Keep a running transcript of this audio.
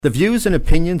The views and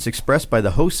opinions expressed by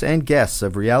the hosts and guests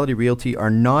of Reality Realty are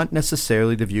not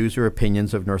necessarily the views or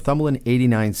opinions of Northumberland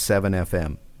 89.7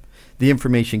 FM. The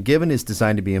information given is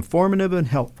designed to be informative and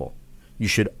helpful. You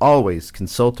should always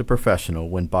consult a professional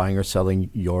when buying or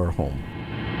selling your home.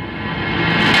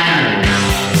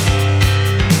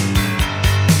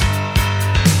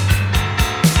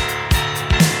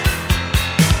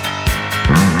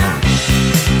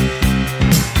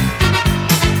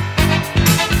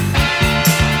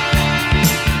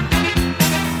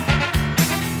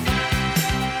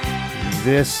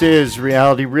 This is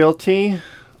Reality Realty.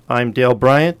 I'm Dale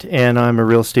Bryant, and I'm a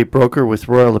real estate broker with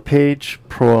Royal LePage,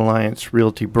 Pro Alliance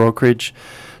Realty Brokerage.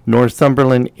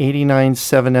 Northumberland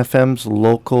 89.7 FM's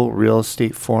local real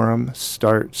estate forum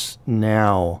starts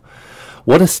now.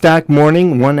 What a stacked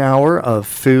morning. 1 hour of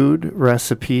food,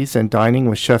 recipes, and dining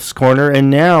with Chef's Corner,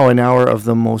 and now an hour of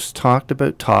the most talked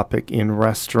about topic in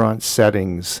restaurant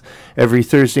settings. Every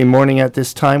Thursday morning at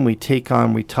this time, we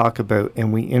talk about,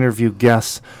 and we interview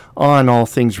guests on all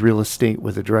things real estate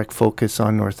with a direct focus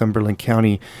on Northumberland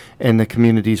County and the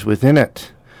communities within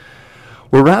it.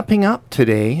 We're wrapping up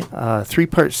today a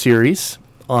three-part series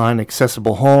on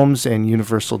accessible homes and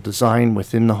universal design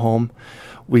within the home.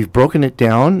 We've broken it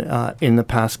down in the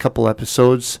past couple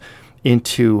episodes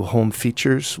into home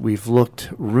features. We've looked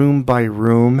room by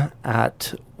room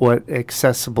at what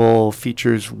accessible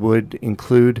features would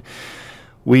include.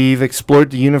 We've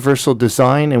explored the universal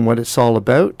design and what it's all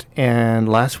about. And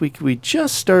last week we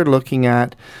just started looking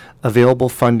at available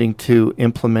funding to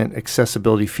implement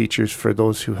accessibility features for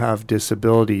those who have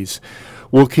disabilities.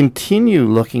 We'll continue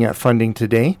looking at funding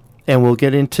today, and we'll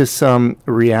get into some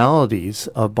realities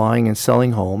of buying and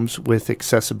selling homes with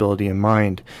accessibility in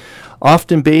mind.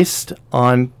 Often based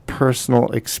on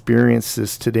personal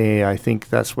experiences today. I think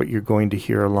that's what you're going to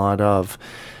hear a lot of.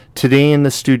 Today in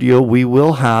the studio we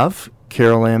will have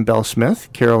Carol Ann Bell-Smith.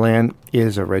 Carol Ann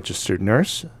is a registered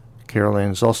nurse. Carol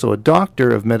Ann is also a doctor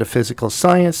of metaphysical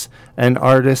science, an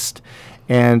artist,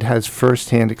 and has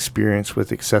firsthand experience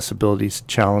with accessibility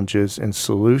challenges and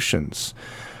solutions.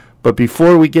 But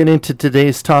before we get into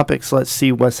today's topics, let's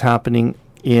see what's happening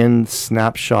in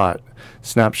Snapshot.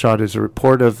 Snapshot is a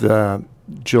report of the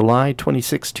July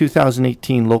 26,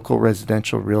 2018 local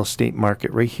residential real estate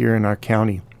market right here in our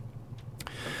county.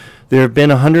 There have been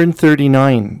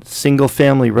 139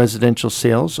 single-family residential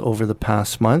sales over the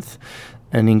past month,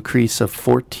 an increase of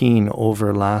 14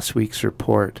 over last week's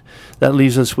report. That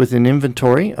leaves us with an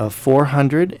inventory of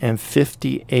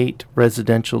 458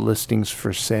 residential listings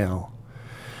for sale.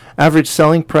 Average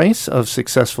selling price of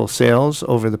successful sales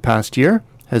over the past year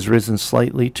has risen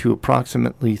slightly to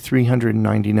approximately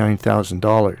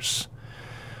 $399,000.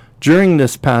 During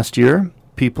this past year,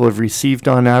 people have received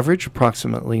on average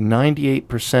approximately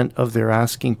 98% of their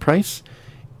asking price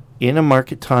in a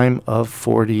market time of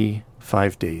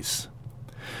 45 days.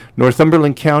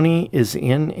 Northumberland County is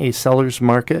in a seller's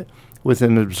market with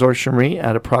an absorption rate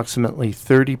at approximately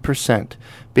 30%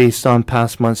 based on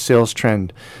past month's sales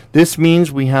trend. This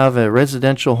means we have a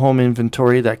residential home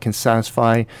inventory that can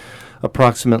satisfy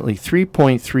approximately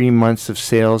 3.3 months of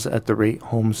sales at the rate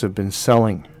homes have been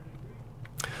selling.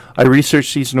 I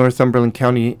researched these Northumberland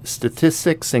County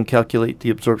statistics and calculate the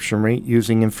absorption rate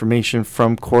using information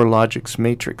from CoreLogic's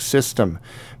Matrix system.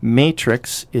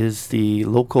 Matrix is the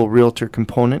local realtor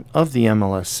component of the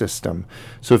MLS system.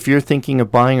 So if you're thinking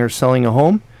of buying or selling a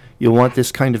home, you'll want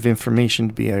this kind of information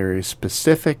to be area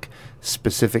specific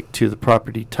to the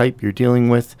property type you're dealing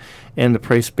with, and the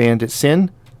price band it's in.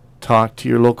 Talk to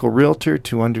your local realtor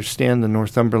to understand the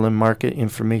Northumberland market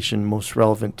information most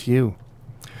relevant to you.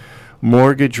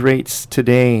 Mortgage rates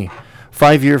today.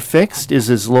 5-year fixed is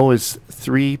as low as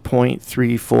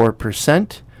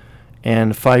 3.34%,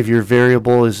 and 5-year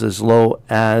variable is as low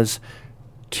as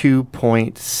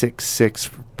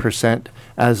 2.66%.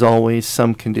 As always,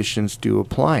 some conditions do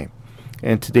apply.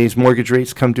 And today's mortgage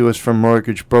rates come to us from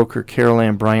mortgage broker Carol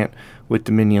Ann Bryant with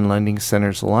Dominion Lending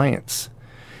Centers Alliance.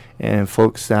 And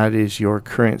folks, that is your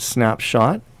current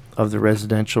snapshot of the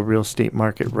residential real estate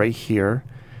market right here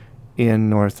in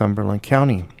Northumberland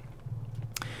County.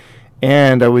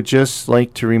 And I would just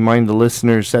like to remind the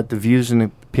listeners that the views and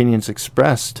opinions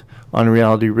expressed on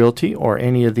Reality Realty or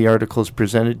any of the articles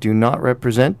presented do not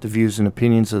represent the views and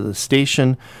opinions of the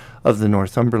station, of the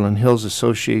Northumberland Hills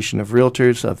Association of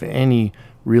Realtors, of any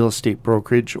real estate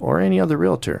brokerage, or any other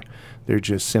realtor. They're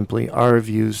just simply our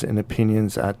views and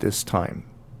opinions at this time.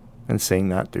 And saying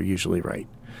that, they're usually right.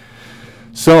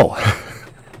 So,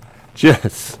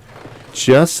 just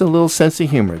a little sense of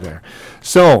humor there.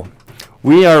 So,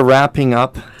 we are wrapping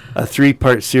up a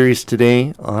 3-part series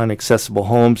today on accessible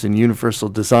homes and universal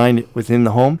design within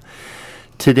the home.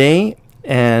 today,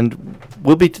 and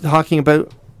we'll be talking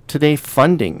about today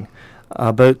funding,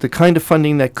 about the kind of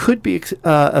funding that could be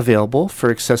available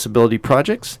for accessibility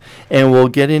projects, and we'll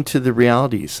get into the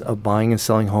realities of buying and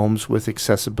selling homes with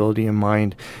accessibility in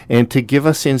mind. And to give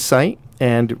us insight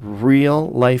and real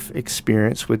life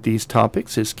experience with these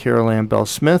topics is Carol Ann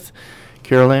Bell-Smith.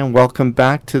 Carol Ann, welcome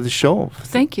back to the show.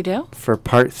 Thank you, Dale. For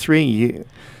part 3.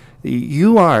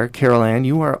 You are, Carol Ann,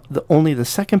 you are only the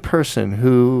second person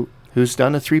who's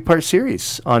done a 3-part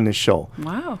series on this show.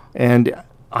 Wow. And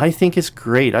I think it's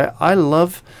great. I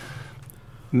love,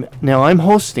 now I'm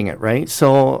hosting it, right?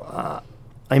 So,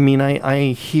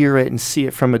 I hear it and see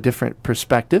it from a different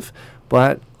perspective,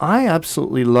 but I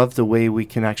absolutely love the way we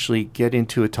can actually get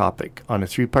into a topic on a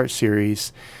 3-part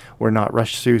series. We're not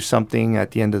rushed through something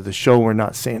at the end of the show. We're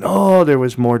not saying, oh, there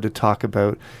was more to talk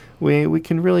about. We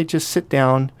can really just sit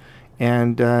down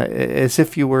and as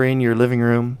if you were in your living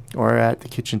room or at the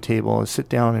kitchen table, and sit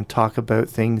down and talk about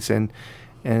things and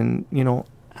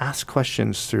ask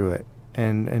questions through it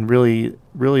and really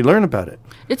learn about it.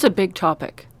 It's a big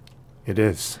topic. It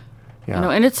is. Yeah.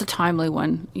 And it's a timely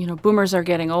one. Boomers are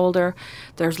getting older.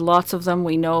 There's lots of them.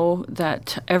 We know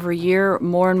that every year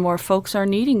more and more folks are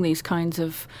needing these kinds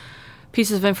of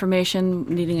pieces of information,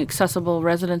 needing accessible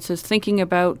residences, thinking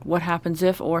about what happens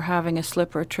if, or having a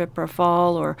slip or a trip or a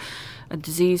fall or a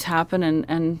disease happen,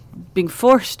 and being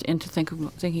forced into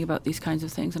thinking about these kinds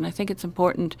of things. And I think it's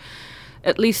important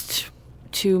at least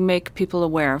to make people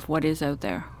aware of what is out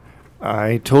there.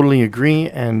 I totally agree,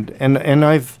 and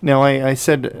I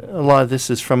said a lot of this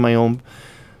is from my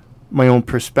own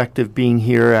perspective being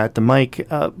here at the mic,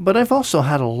 but I've also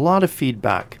had a lot of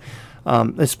feedback,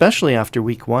 especially after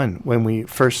week 1 when we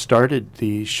first started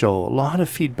the show. A lot of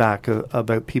feedback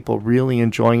about people really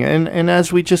enjoying it, and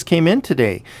as we just came in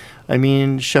today,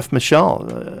 Chef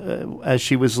Michelle, as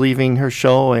she was leaving her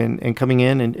show and coming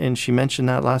in, and she mentioned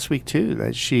that last week too,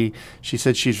 that she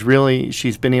said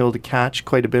she's been able to catch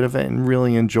quite a bit of it and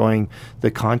really enjoying the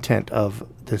content of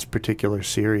this particular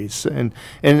series. And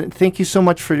thank you so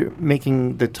much for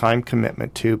making the time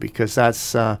commitment too, because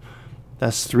that's 3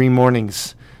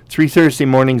 Thursday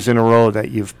mornings in a row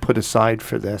that you've put aside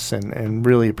for this, and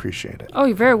really appreciate it. Oh,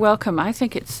 you're very welcome. I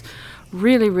think it's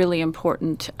really, really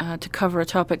important to cover a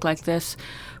topic like this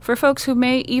for folks who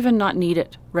may even not need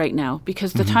it right now,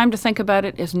 because the time to think about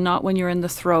it is not when you're in the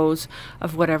throes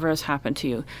of whatever has happened to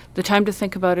you. The time to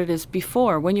think about it is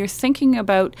before, when you're thinking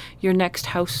about your next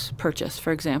house purchase,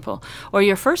 for example, or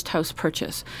your first house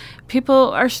purchase.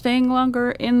 People are staying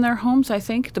longer in their homes, I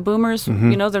think. The boomers,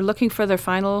 they're looking for their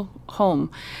final home.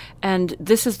 And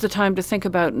this is the time to think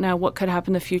about, now, what could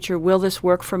happen in the future? Will this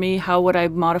work for me? How would I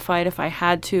modify it if I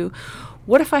had to?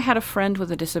 What if I had a friend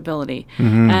with a disability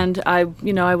and I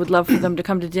would love for them to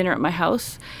come to dinner at my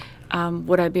house?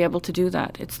 Would I be able to do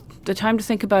that? It's the time to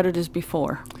think about it is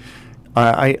before.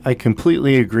 I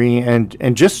completely agree.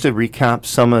 And just to recap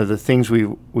some of the things we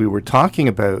were talking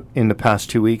about in the past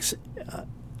 2 weeks,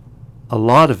 a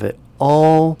lot of it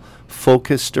all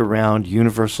focused around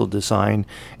universal design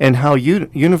and how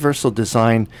universal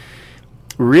design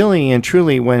really and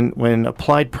truly, when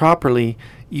applied properly,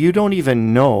 you don't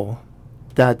even know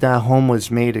that home was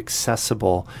made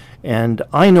accessible. And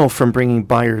I know from bringing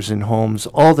buyers in homes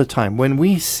all the time, when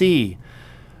we see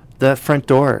the front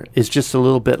door is just a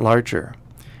little bit larger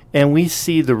and we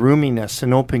see the roominess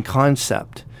and open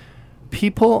concept,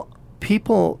 people,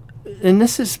 and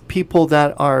this is people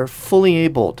that are fully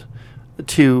abled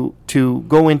to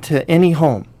go into any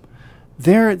home,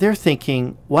 they're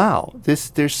thinking, wow,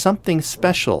 there's something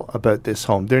special about this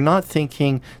home. They're not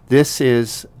thinking this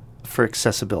is for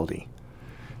accessibility.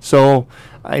 So,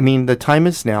 the time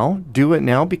is now. Do it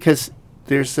now, because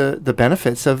there's the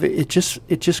benefits of it. It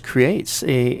just creates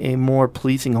a more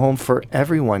pleasing home for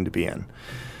everyone to be in.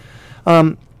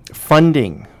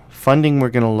 Funding we're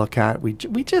going to look at. We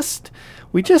just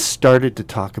started to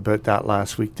talk about that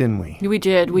last week, didn't we? We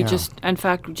did. I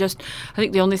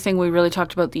think the only thing we really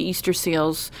talked about, the Easter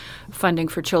Seals funding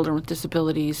for children with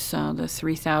disabilities, the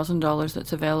 $3,000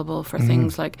 that's available for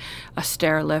things like a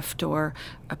stair lift or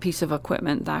a piece of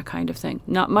equipment, that kind of thing.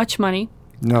 Not much money.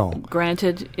 No.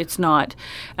 Granted, it's not.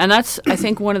 And that's, I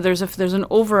think, there's an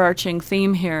overarching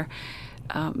theme here.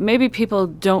 Maybe people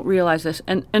don't realize this,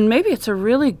 and maybe it's a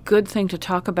really good thing to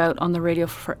talk about on the radio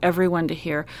for everyone to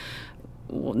hear.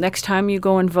 Next time you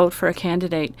go and vote for a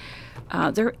candidate,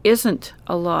 there isn't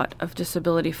a lot of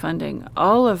disability funding.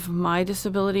 All of my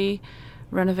disability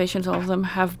renovations, all of them,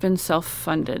 have been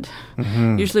self-funded,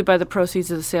 usually by the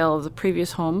proceeds of the sale of the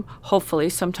previous home. Hopefully,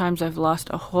 sometimes I've lost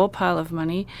a whole pile of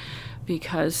money,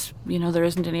 because, there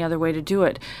isn't any other way to do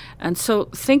it. And so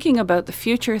thinking about the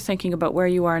future, thinking about where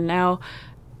you are now,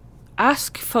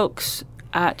 ask folks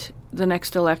at the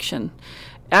next election,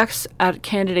 ask at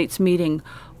candidates meeting,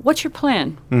 what's your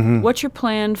plan? What's your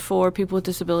plan for people with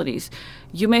disabilities?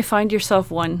 You may find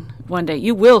yourself one day.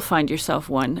 You will find yourself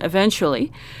one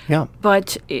eventually. Yeah.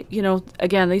 But,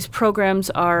 again, these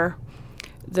programs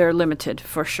they're limited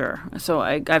for sure. So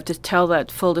I have to tell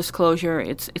that full disclosure,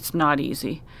 it's not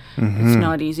easy. It's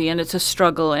not easy, and it's a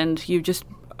struggle, and you just,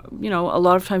 a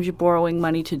lot of times you're borrowing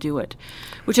money to do it,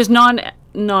 which is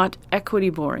not equity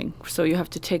borrowing. So you have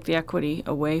to take the equity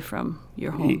away from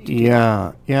your home.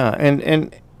 Yeah.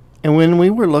 And when we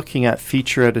were looking at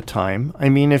feature at a time, I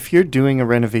mean, if you're doing a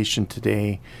renovation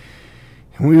today,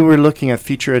 we were looking at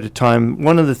feature at a time.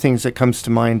 One of the things that comes to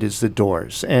mind is the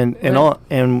doors,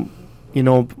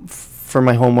 for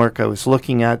my homework, I was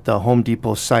looking at the Home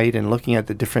Depot site and looking at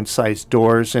the different size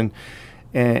doors and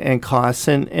costs,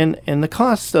 and the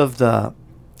cost of a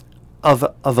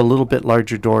little bit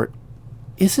larger door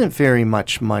isn't very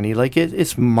much money. Like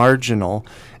it's marginal,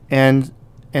 and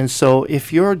so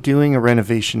if you're doing a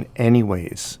renovation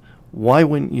anyways, why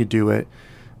wouldn't you do it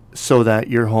so that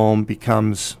your home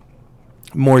becomes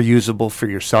more usable for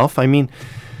yourself? I mean,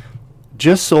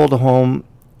 just sold a home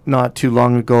not too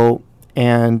long ago,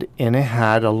 and it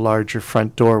had a larger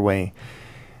front doorway.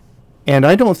 And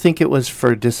I don't think it was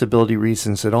for disability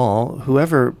reasons at all.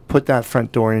 Whoever put that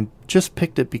front door in just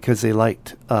picked it because they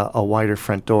liked a wider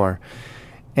front door.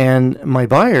 And my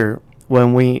buyer,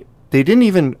 they didn't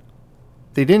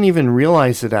even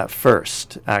realize it at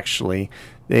first, actually,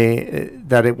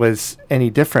 that it was any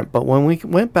different. But when we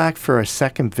went back for a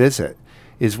second visit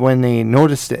is when they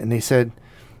noticed it, and they said,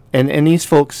 and these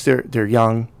folks, they're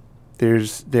young.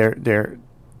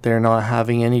 They're not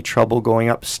having any trouble going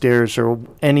upstairs or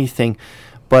anything,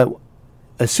 but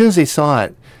as soon as they saw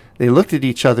it, they looked at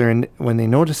each other, and when they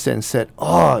noticed it, and said,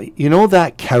 "Oh,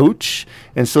 that couch?"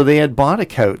 And so they had bought a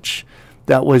couch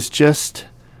that was just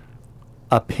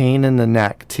a pain in the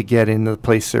neck to get in the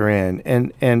place they're in,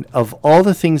 and of all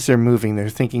the things they're moving, they're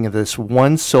thinking of this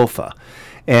one sofa,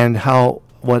 and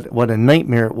what a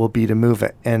nightmare it will be to move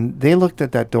it. And they looked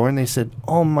at that door and they said,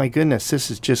 "Oh my goodness, this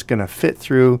is just going to fit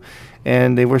through."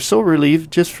 And they were so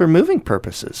relieved just for moving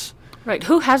purposes. Right.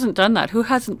 Who hasn't done that? Who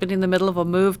hasn't been in the middle of a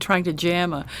move trying to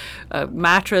jam a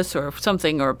mattress or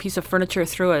something or a piece of furniture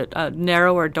through a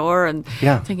narrower door and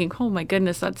thinking, "Oh my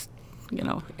goodness, that's,"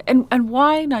 and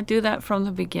why not do that from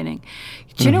the beginning?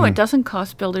 Do you know it doesn't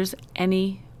cost builders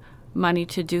any money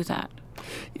to do that?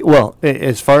 Well,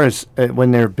 as far as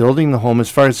when they're building the home, as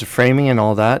far as the framing and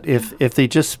all that, if they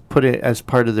just put it as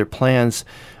part of their plans,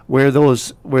 where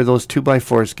those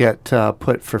 2x4s get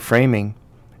put for framing,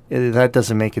 that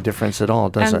doesn't make a difference at all,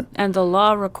 does it? And the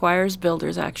law requires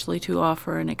builders actually to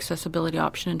offer an accessibility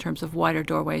option in terms of wider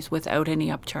doorways without any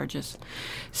upcharges.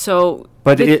 So,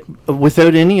 but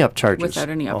without any upcharges. Without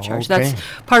any upcharge. Okay. That's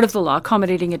part of the law,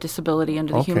 accommodating a disability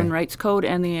under the Okay. Human Rights Code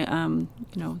and the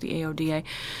the AODA.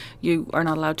 You are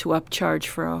not allowed to upcharge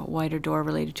for a wider door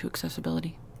related to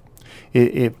accessibility.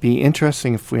 It'd be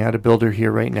interesting if we had a builder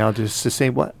here right now just to say,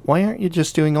 why aren't you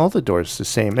just doing all the doors the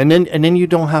same? And then you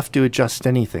don't have to adjust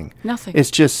anything. Nothing.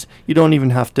 It's just, you don't even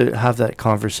have to have that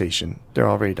conversation. They're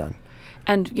already done.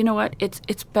 And you know what?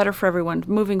 It's better for everyone.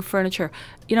 Moving furniture,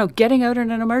 getting out in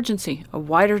an emergency, a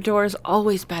wider door is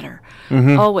always better.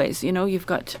 Always. You've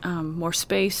got more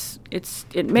space.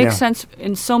 It makes sense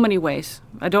in so many ways.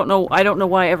 I don't know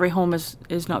why every home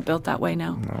is not built that way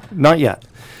now. No, not yet.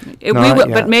 We will,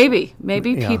 but maybe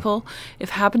people,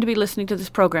 if happen to be listening to this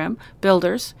program,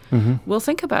 builders, will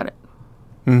think about it.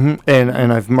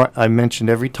 And I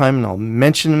mentioned every time, and I'll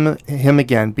mention him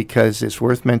again because it's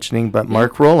worth mentioning. But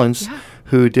Mark Rowlands,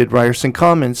 who did Ryerson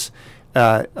Commons,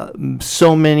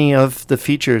 so many of the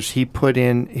features he put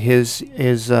in his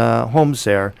homes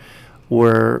there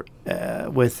were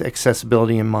with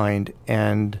accessibility in mind,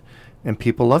 and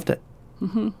people loved it.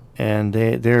 And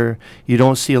you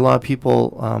don't see a lot of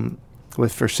people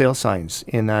with for sale signs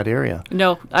in that area.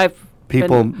 No, I've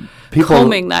people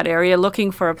combing that area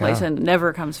looking for a place and it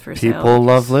never comes for sale. People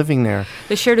love living there.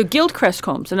 The Sheridan Guildcrest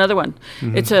homes, another one.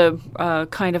 It's a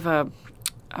kind of a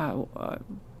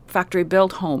factory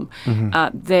built home.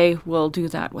 They will do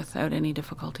that without any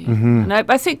difficulty. And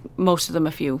I think most of them,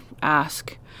 if you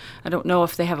ask, I don't know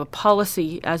if they have a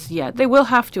policy as yet. They will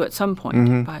have to at some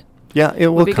point, but yeah, it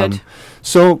will come. Good.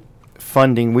 So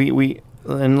funding, we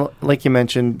and like you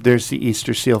mentioned, there's the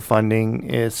Easter Seal funding.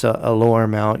 It's a lower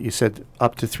amount. You said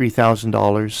up to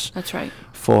 $3,000. That's right.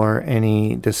 For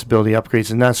any disability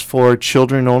upgrades, and that's for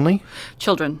children only.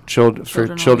 Children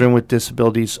For children with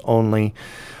disabilities only.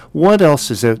 What else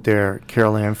is out there,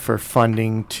 Carol Ann, for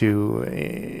funding to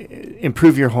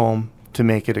improve your home to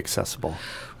make it accessible?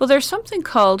 Well, there's something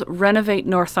called Renovate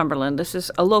Northumberland. This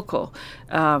is a local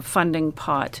funding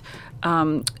pot.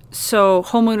 So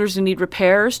homeowners who need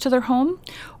repairs to their home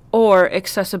or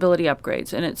accessibility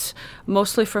upgrades, and it's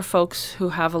mostly for folks who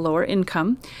have a lower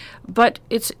income. But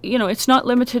it's not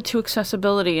limited to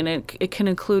accessibility, and it can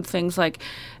include things like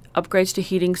upgrades to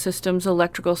heating systems,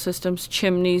 electrical systems,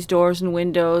 chimneys, doors and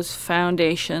windows,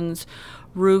 foundations,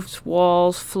 roofs,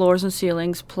 walls, floors and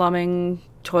ceilings, plumbing,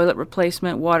 toilet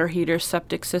replacement, water heater,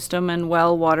 septic system, and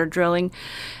well water drilling.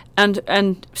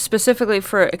 And specifically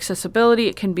for accessibility,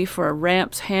 it can be for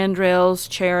ramps, handrails,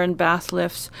 chair and bath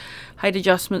lifts, height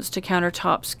adjustments to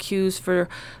countertops, cues for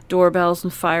doorbells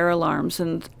and fire alarms.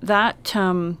 And that,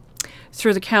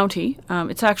 through the county,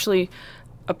 it's actually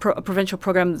a provincial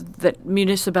program that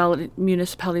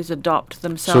municipalities adopt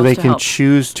themselves. So they to can help.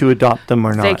 choose to adopt them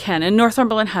or not? They can, and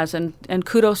Northumberland has, and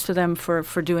kudos to them for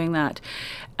doing that.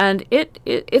 And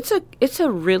it's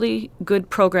a really good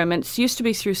program, and it's used to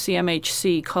be through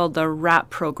CMHC called the RAP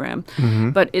program,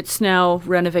 but it's now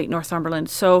Renovate Northumberland.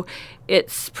 So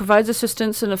it provides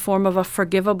assistance in the form of a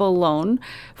forgivable loan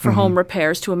for home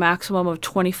repairs to a maximum of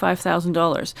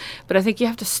 $25,000. But I think you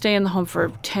have to stay in the home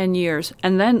for 10 years,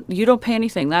 and then you don't pay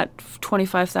anything. That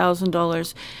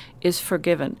 $25,000 is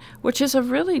forgiven, which is a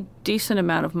really decent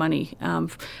amount of money.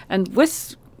 And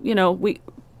with,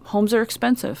 homes are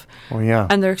expensive. Oh, yeah.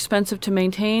 And they're expensive to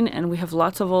maintain, and we have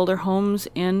lots of older homes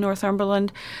in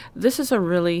Northumberland. This is a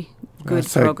really good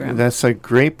program. That's a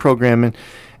great program.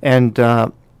 And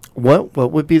what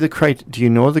would be do you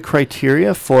know the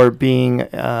criteria for being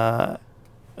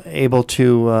able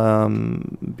to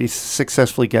be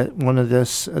successfully get one of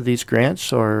these grants?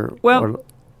 There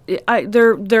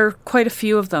are quite a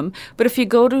few of them. But if you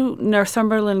go to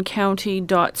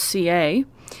northumberlandcounty.ca,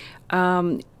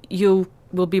 you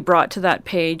will be brought to that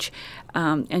page,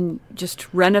 and just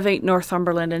Renovate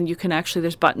Northumberland, and you can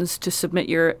there's buttons to submit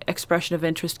your expression of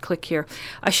interest. Click here.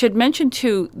 I should mention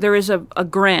too, there is a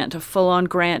grant, a full-on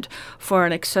grant for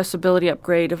an accessibility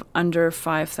upgrade of under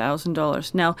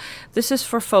 $5,000. Now, this is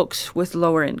for folks with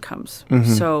lower incomes.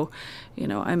 So,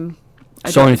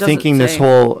 I'm thinking this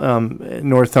whole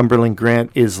Northumberland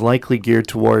grant is likely geared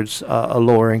towards a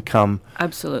lower income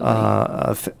absolutely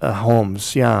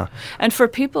homes, yeah. And for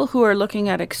people who are looking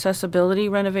at accessibility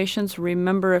renovations,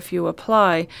 remember, if you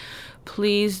apply,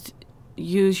 please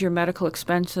use your medical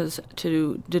expenses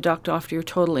to deduct off your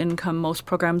total income. Most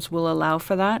programs will allow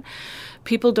for that.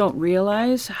 People don't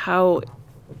realize how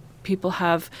people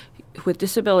with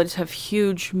disabilities have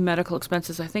huge medical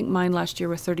expenses. I think mine last year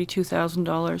were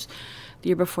 $32,000. The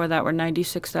year before that were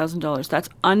 $96,000. That's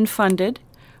unfunded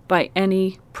by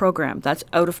any program. That's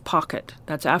out of pocket.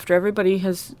 That's after everybody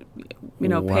has,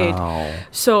 paid.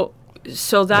 So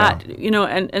that,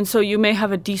 and so you may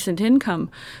have a decent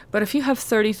income, but if you have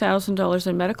 $30,000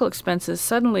 in medical expenses,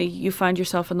 suddenly you find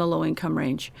yourself in the low income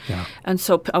range. Yeah. And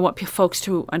so I want folks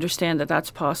to understand that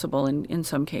that's possible in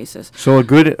some cases. So a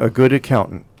good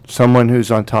accountant, someone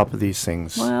who's on top of these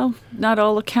things. Well, not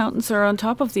all accountants are on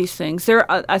top of these things.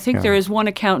 I think there is one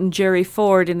accountant, Jerry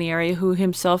Ford, in the area who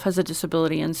himself has a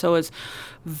disability and so is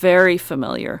very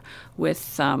familiar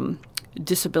with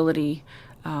disability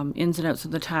ins and outs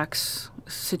of the tax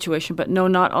situation. But no,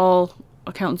 not all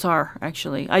accountants are,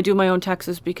 actually. I do my own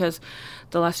taxes because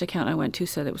the last accountant I went to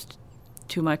said it was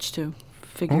too much to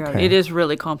figure out. It is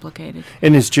really complicated.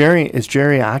 And is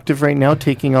Jerry active right now,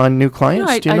 taking on new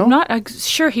clients? Do you know? I'm not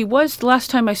sure. He was the last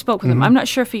time I spoke with him. I'm not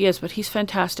sure if he is, but he's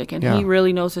fantastic, and he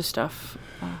really knows his stuff.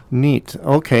 Neat.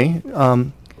 Okay.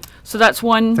 So that's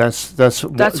one. That's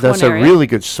one a area. really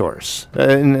good source,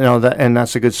 and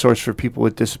that's a good source for people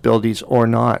with disabilities or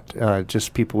not,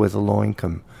 just people with a low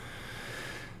income.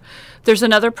 There's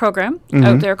another program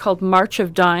out there called March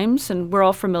of Dimes, and we're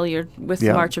all familiar with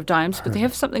March of Dimes, but they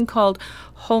have something called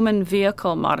Home and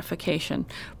Vehicle Modification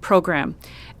Program,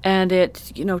 and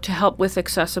it, to help with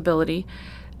accessibility.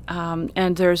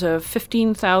 And there's a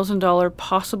 $15,000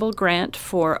 possible grant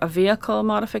for a vehicle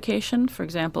modification, for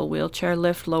example, wheelchair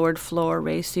lift, lowered floor,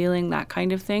 raised ceiling, that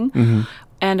kind of thing,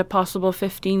 and a possible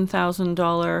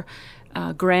 $15,000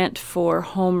 grant for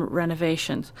home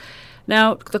renovations.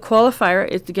 Now, the qualifier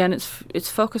is, again, it's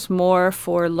focused more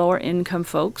for lower income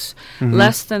folks,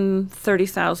 less than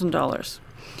 $30,000.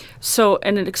 So,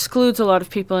 and it excludes a lot of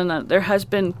people in that. There has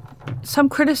been some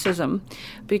criticism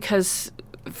because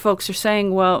folks are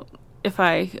saying, well, if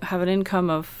I have an income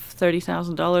of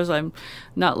 $30,000, I'm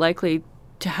not likely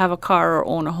to have a car or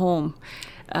own a home.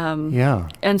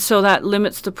 And so that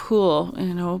limits the pool,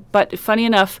 But funny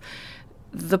enough,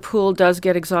 the pool does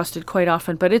get exhausted quite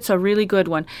often, but it's a really good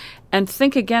one. And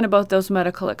think again about those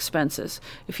medical expenses.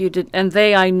 If you did, and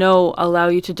they, I know, allow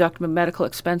you to deduct medical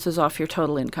expenses off your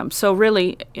total income. So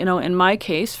really, in my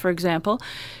case, for example,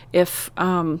 if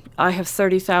I have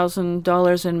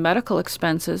 $30,000 in medical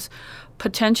expenses,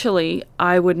 potentially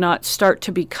I would not start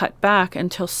to be cut back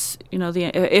until,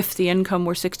 if the income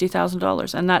were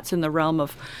 $60,000, and that's in the realm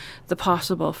of the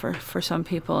possible for some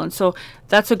people. And so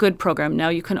that's a good program. Now,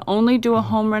 you can only do a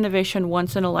home renovation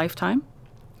once in a lifetime.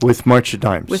 With March of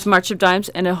Dimes. With March of Dimes,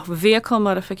 and a vehicle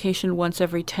modification once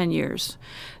every 10 years.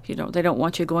 They don't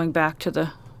want you going back to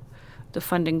the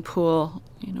funding pool,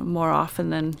 more often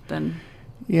than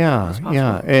Yeah,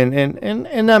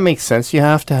 and that makes sense. You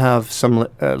have to have some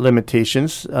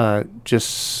limitations, just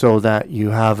so that you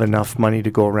have enough money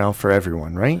to go around for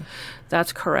everyone, right?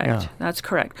 That's correct. Yeah. That's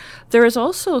correct. There is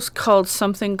also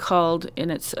something called, and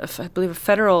it's, I believe, a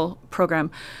federal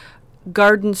program,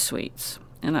 garden suites.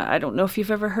 And I don't know if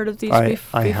you've ever heard of these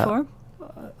before.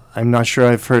 I'm not sure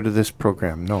I've heard of this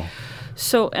program, no.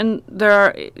 So, and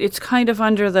it's kind of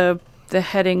under the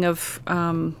heading of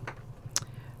the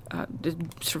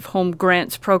sort of home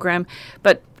grants program.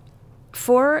 But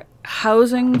for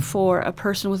housing for a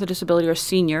person with a disability or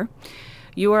senior,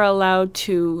 you are allowed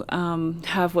to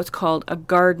have what's called a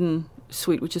garden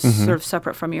suite, which is sort of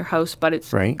separate from your house, but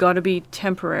it's got to be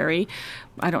temporary.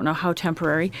 I don't know how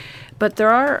temporary, but there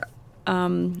are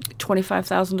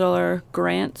 $25,000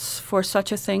 grants for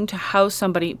such a thing to house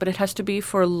somebody, but it has to be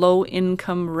for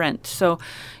low-income rent. So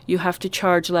you have to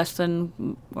charge less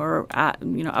than, or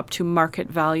up to market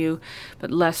value,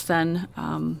 but less than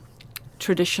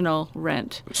traditional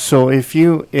rent. So if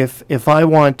I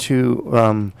want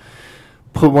to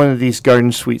put one of these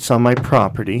garden suites on my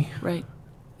property, right,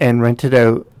 and rent it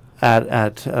out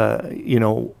at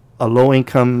a low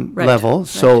income level,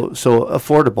 so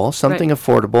affordable, something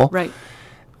affordable, right,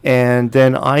 and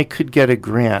then I could get a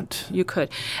grant. You could,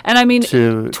 and I mean,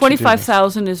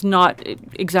 $25,000 is not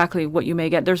exactly what you may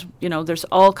get. There's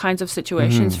all kinds of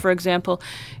situations. For example,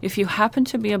 if you happen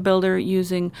to be a builder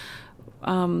using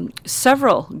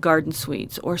several garden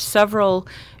suites or several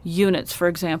units, for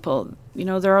example,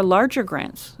 there are larger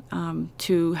grants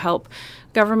to help.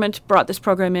 Government brought this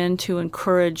program in to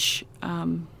encourage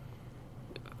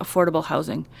affordable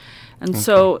housing. And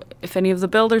so if any of the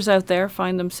builders out there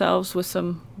find themselves with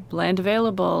some land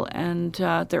available, and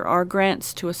there are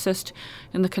grants to assist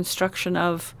in the construction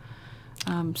of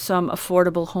some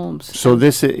affordable homes. So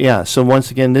so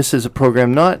once again, this is a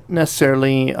program not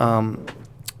necessarily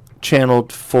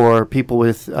channeled for people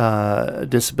with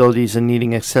disabilities and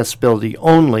needing accessibility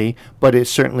only, but it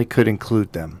certainly could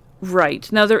include them.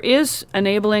 Right. Now, there is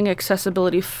Enabling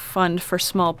Accessibility Fund for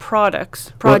small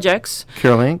projects.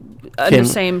 Caroline? In the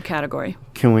same category.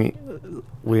 Can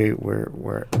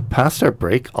we're past our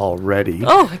break already.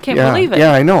 Oh, I can't believe it.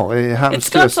 Yeah, I know. It happens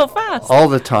to us so fast. all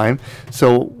the time.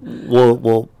 So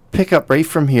we'll pick up right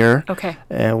from here. Okay.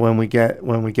 And when we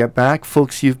get back,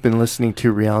 folks, you've been listening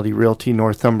to Reality Realty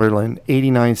Northumberland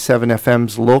 89.7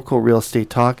 FM's local real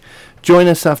estate talk. Join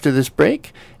us after this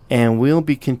break, and we'll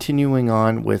be continuing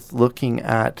on with looking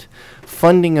at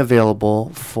funding available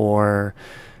for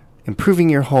improving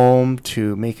your home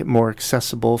to make it more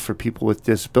accessible for people with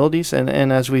disabilities. And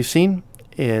as we've seen,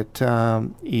 it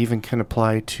even can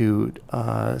apply to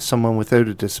someone without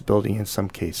a disability in some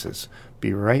cases.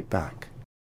 Be right back.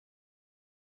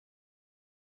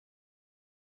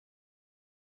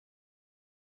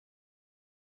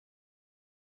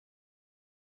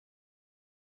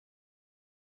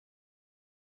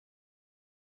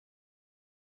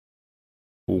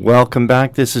 Welcome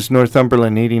back. This is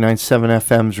Northumberland 89.7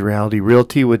 FM's Reality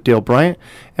Realty with Dale Bryant.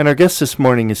 And our guest this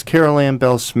morning is Carol Ann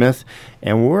Bell-Smith.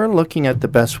 And we're looking at the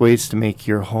best ways to make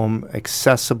your home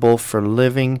accessible for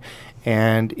living.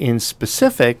 And in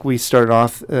specific, we start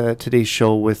off today's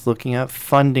show with looking at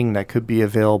funding that could be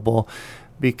available.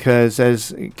 Because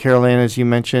as Carol Ann, as you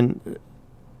mentioned,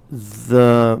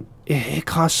 it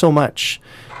costs so much.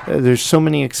 There's so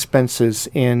many expenses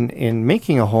in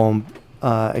making a home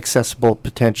accessible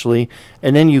potentially,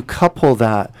 and then you couple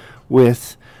that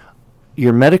with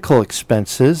your medical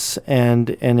expenses,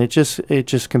 and it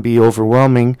just can be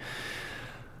overwhelming.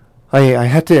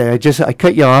 I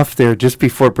cut you off there just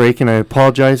before break, and I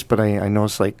apologize, but I know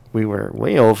it's like we were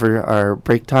way over our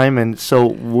break time, and so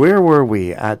where were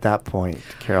we at that point,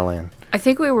 Carol Ann? I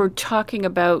think we were talking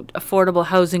about affordable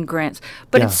housing grants,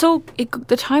 but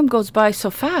the time goes by so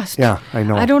fast. Yeah, I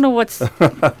know. I don't know what's.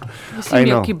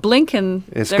 You blink and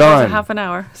it's there gone. goes a half an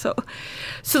hour.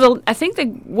 I think the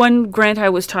one grant I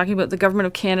was talking about, the Government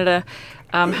of Canada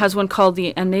has one called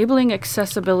the Enabling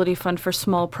Accessibility Fund for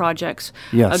Small Projects.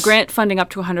 Yes. A grant funding up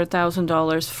to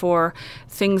 $100,000 for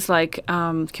things like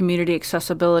community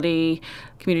accessibility,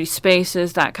 community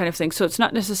spaces, that kind of thing. So it's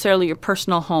not necessarily your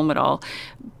personal home at all.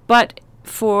 But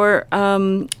for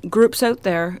groups out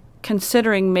there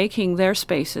considering making their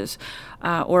spaces,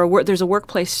 there's a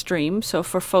workplace stream. So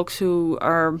for folks who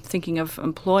are thinking of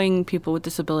employing people with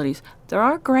disabilities, there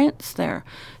are grants there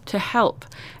to help.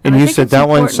 And I you think said it's that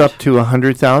one's important. up to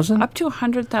 $100,000? Up to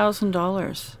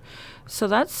 $100,000. So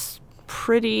that's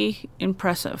pretty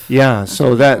impressive. Yeah, That's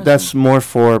so pretty that's impressive. more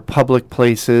for public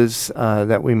places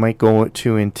that we might go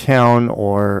to in town,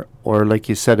 or like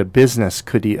you said, a business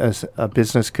could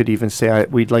even say,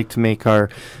 we'd like to make our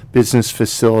business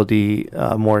facility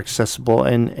more accessible,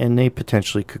 and they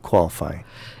potentially could qualify.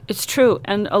 It's true,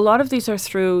 and a lot of these are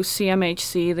through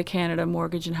CMHC, the Canada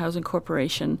Mortgage and Housing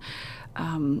Corporation.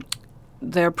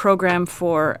 Their program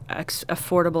for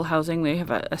affordable housing. They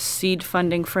have a seed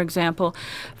funding, for example,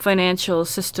 financial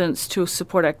assistance to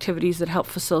support activities that help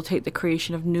facilitate the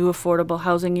creation of new affordable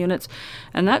housing units.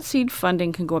 And that seed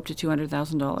funding can go up to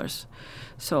 $200,000.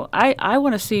 So I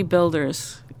want to see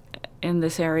builders in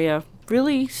this area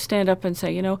really stand up and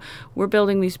say, we're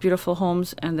building these beautiful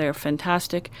homes and they're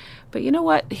fantastic. But you know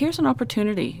what? Here's an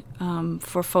opportunity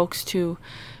for folks to,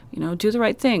 do the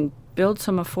right thing. Build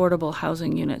some affordable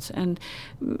housing units and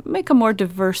make a more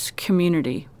diverse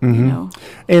community,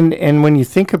 And when you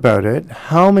think about it,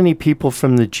 how many people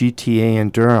from the GTA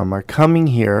in Durham are coming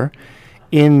here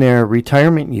in their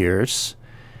retirement years?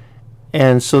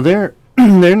 And so they're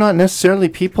not necessarily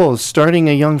people starting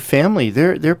a young family.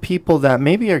 They're people that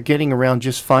maybe are getting around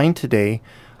just fine today,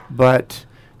 but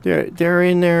they're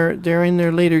in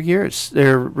their later years.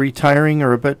 They're retiring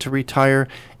or about to retire,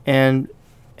 and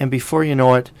before you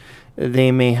know it,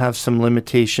 they may have some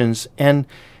limitations, and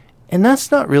that's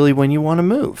not really when you want to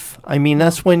move. I mean,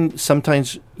 that's when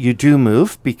sometimes you do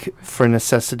move for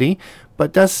necessity,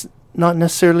 but that's not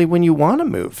necessarily when you want to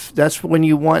move. That's when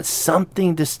you want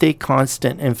something to stay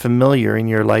constant and familiar in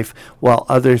your life while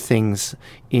other things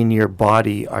in your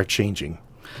body are changing.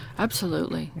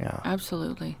 Absolutely. Yeah.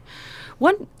 Absolutely.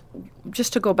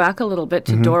 Just to go back a little bit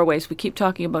to doorways, we keep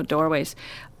talking about doorways.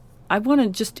 I want to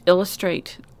just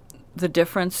illustrate the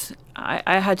difference.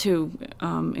 I had to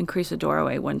increase a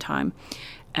doorway one time,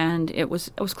 and it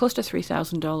was close to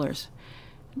 $3,000.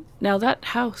 Now that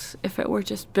house, if it were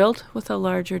just built with a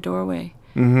larger doorway,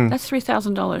 that's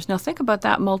 $3,000. Now think about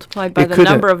that multiplied by the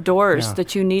number of doors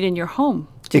that you need in your home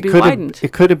to be widened.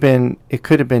 It could have been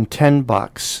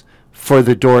 $10 for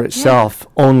the door itself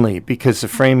only, because the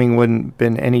framing wouldn't have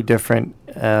been any different.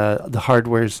 The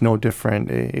hardware is no different.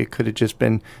 It could have just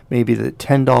been maybe the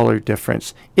 $10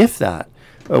 difference, if that,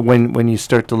 when you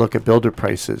start to look at builder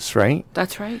prices, right?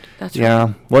 That's right. That's right.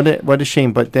 Yeah, what a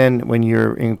shame. But then when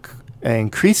you're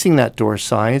increasing that door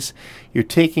size, you're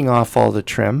taking off all the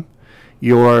trim,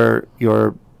 you're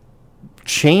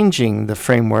changing the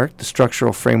framework, the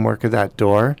structural framework of that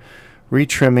door,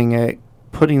 retrimming it,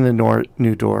 putting the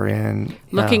new door in.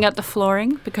 Looking at the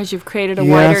flooring, because you've created a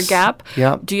wider gap.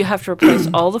 Yep. Do you have to replace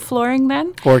all the flooring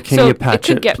then? Or can you patch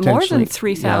it? It could get more than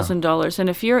potentially? $3,000. And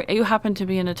if you happen to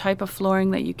be in a type of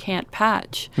flooring that you can't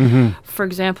patch, for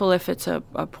example, if it's a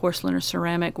porcelain or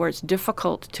ceramic where it's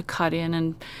difficult to cut in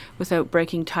and without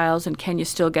breaking tiles, and can you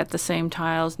still get the same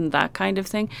tiles and that kind of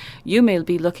thing, you may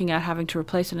be looking at having to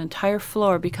replace an entire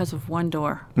floor because of one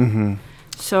door.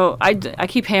 So I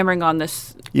keep hammering on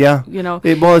this. Yeah.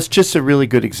 It's just a really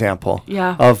good example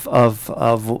Yeah. of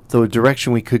the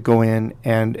direction we could go in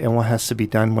and what has to be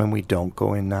done when we don't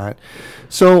go in that.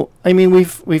 So, I mean,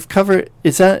 we've covered,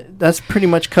 that's pretty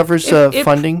much covers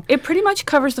funding? It pretty much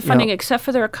covers the funding, Yeah. except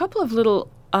for there are a couple of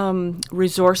little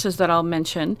resources that I'll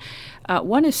mention.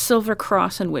 One is Silver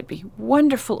Cross in Whitby,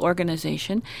 wonderful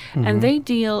organization, and they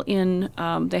deal in,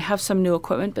 they have some new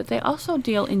equipment, but they also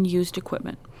deal in used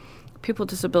equipment. People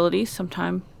with disabilities,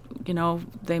 sometimes,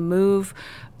 they move,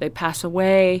 they pass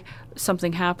away,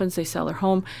 something happens, they sell their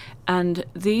home, and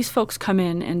these folks come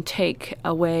in and take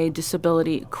away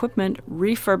disability equipment,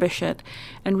 refurbish it,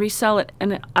 and resell it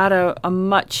at a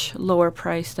much lower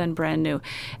price than brand new.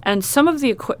 And some of the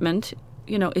equipment,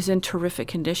 is in terrific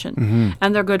condition,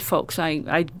 and they're good folks.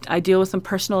 I deal with them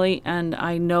personally, and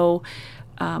I know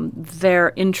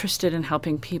they're interested in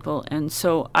helping people, and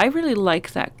so I really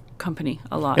like that company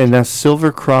a lot. And that's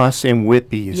Silver Cross in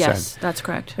Whitby, you said? Yes, that's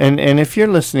correct. And if you're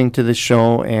listening to the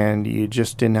show and you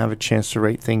just didn't have a chance to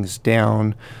write things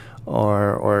down,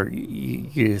 or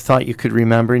you thought you could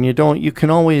remember and you don't, you can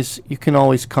always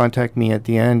contact me at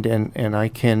the end, and I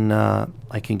can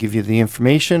give you the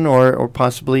information, or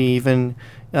possibly even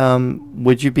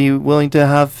would you be willing to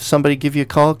have somebody give you a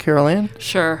call, Carol Ann?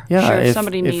 Sure. Yeah, Sure. if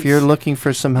Somebody needs if you're looking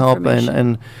for some help,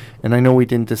 and I know we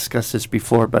didn't discuss this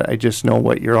before, but I just know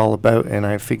what you're all about, and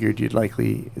I figured you'd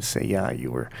likely say, yeah,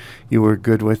 you were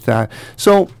good with that.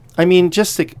 So, I mean,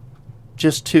 just to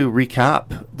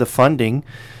recap the funding,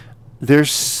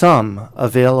 there's some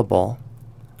available.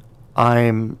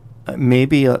 I'm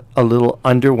maybe a little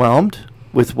underwhelmed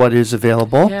with what is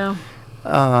available. Yeah.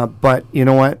 But you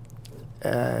know what?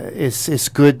 It's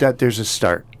good that there's a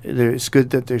start. It's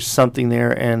good that there's something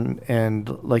there, and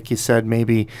like you said,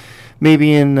 maybe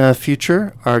in the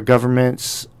future our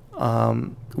governments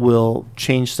will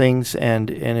change things, and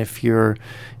if you're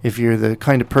the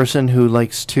kind of person who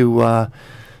likes to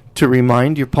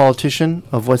remind your politician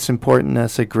of what's important,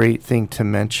 that's a great thing to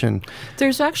mention.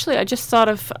 There's actually, I just thought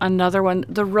of another one.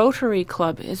 The Rotary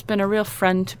Club has been a real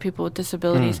friend to people with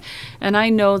disabilities. And I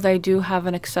know they do have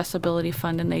an accessibility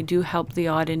fund, and they do help the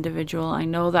odd individual. I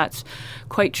know that's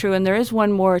quite true. And there is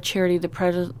one more charity, the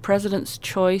President's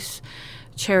Choice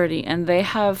charity, and they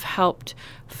have helped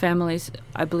families,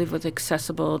 I believe, with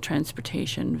accessible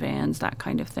transportation, vans, that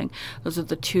kind of thing. Those are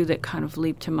the two that kind of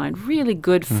leap to mind. Really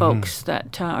good folks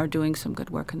that are doing some good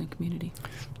work in the community.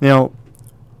 Now,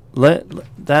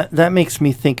 that makes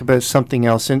me think about something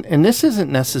else, and this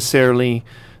isn't necessarily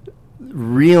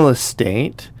real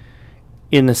estate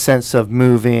in the sense of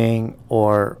moving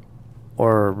or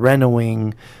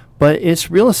renovating, but it's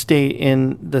real estate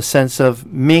in the sense of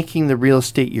making the real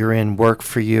estate you're in work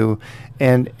for you.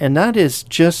 And that is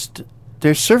just,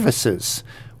 there's services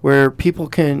where people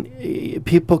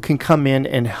can come in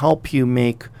and help you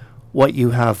make what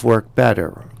you have work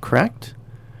better, correct?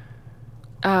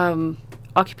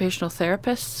 Occupational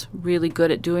therapists, really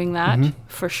good at doing that,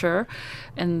 for sure.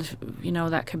 And,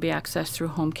 that can be accessed through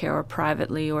home care or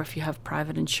privately, or if you have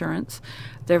private insurance.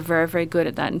 They're very, very good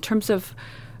at that. In terms of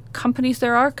companies,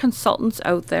 there are consultants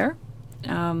out there.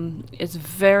 It's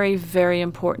very, very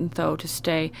important, though, to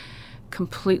stay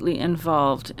completely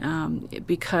involved,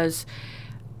 because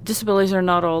disabilities are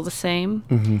not all the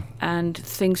same, and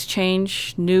things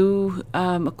change. New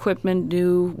equipment,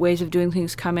 new ways of doing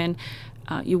things come in.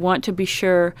 You want to be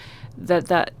sure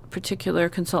that particular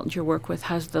consultant you work with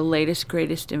has the latest,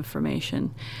 greatest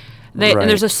information. And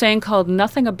there's a saying called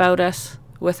 "nothing about us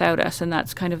without us," and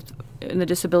that's kind of in the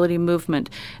disability movement,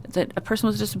 that a person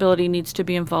with a disability needs to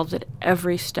be involved at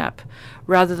every step,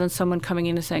 rather than someone coming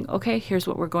in and saying, okay, here's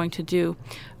what we're going to do.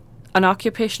 An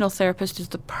occupational therapist is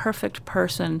the perfect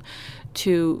person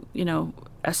to,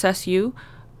 assess you,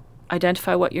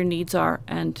 identify what your needs are,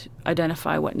 and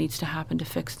identify what needs to happen to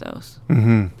fix those.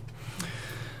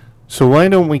 So why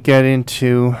don't we get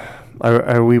into,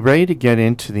 are we ready to get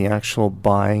into the actual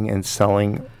buying and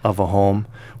selling of a home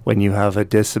when you have a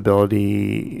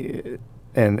disability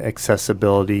and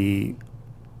accessibility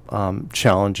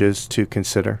challenges to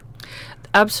consider?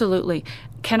 Absolutely.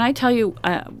 Can I tell you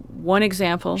one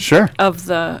example? Sure. of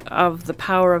the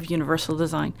power of universal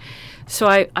design? So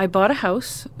I bought a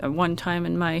house at one time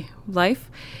in my life,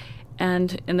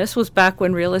 and this was back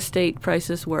when real estate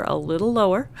prices were a little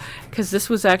lower, because this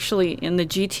was actually in the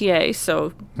GTA,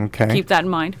 so keep that in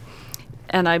mind.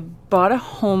 And I bought a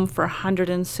home for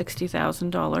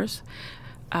 $160,000.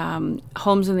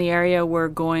 Homes in the area were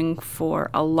going for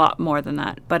a lot more than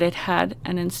that, but it had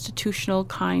an institutional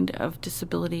kind of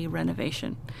disability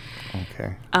renovation.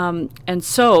 Okay. And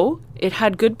so it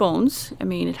had good bones. I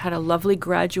mean, it had a lovely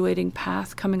graduating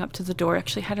path coming up to the door. It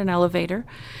actually had an elevator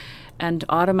and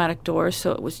automatic doors,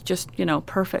 so it was just,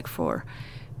 perfect for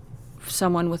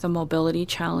someone with a mobility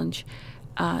challenge.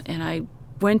 And I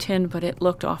went in, but it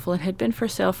looked awful. It had been for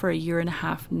sale for a year and a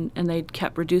half, and they'd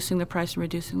kept reducing the price.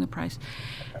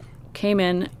 Came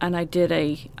in, and I did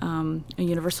a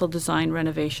universal design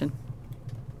renovation.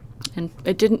 And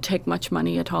it didn't take much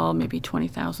money at all, maybe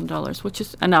 $20,000, which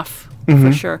is enough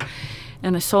for sure.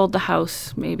 And I sold the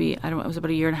house maybe, it was about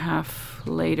a year and a half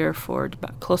later for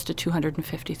about close to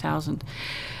 $250,000.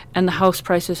 And the house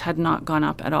prices had not gone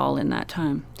up at all in that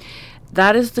time.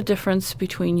 That is the difference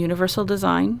between universal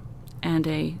design and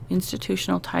a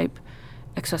institutional type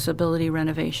accessibility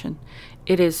renovation.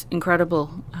 It is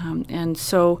incredible. And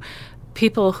so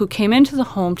people who came into the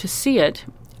home to see it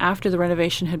after the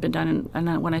renovation had been done,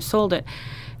 and when I sold it,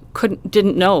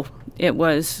 didn't know it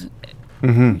was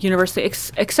universally,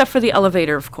 except for the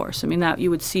elevator, of course. I mean, that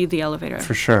you would see the elevator.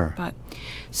 For sure. But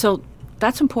so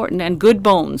that's important, and good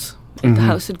bones The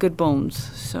house had good bones.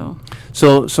 So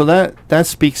that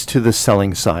speaks to the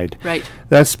selling side. right.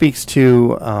 That speaks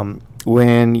to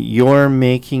when you're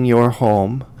making your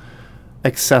home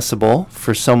accessible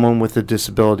for someone with a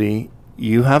disability,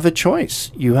 you have a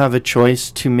choice. You have a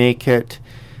choice to make it,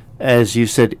 as you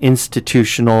said,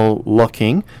 institutional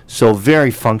looking, so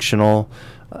very functional.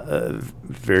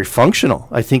 Very functional.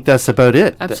 I think that's about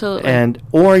it. Absolutely.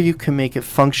 Or you can make it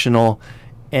functional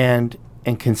and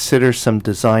consider some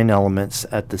design elements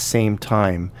at the same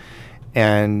time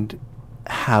and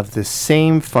have the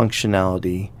same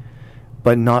functionality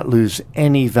but not lose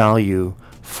any value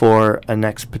for a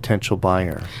next potential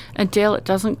buyer. And Dale, it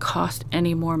doesn't cost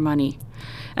any more money.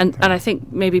 And I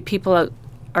think maybe people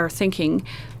are thinking,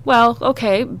 well,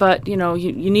 okay, but you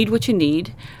need what you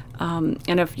need.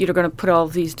 And if you're going to put all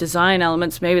these design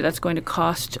elements, maybe that's going to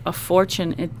cost a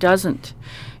fortune. It doesn't.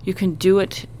 You can do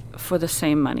it for the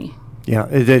same money. Yeah,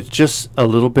 there's just a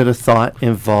little bit of thought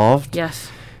involved.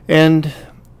 Yes.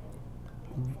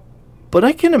 But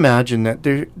I can imagine that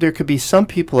there could be some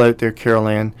people out there, Carol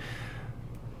Ann,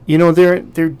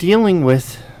 they're dealing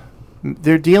with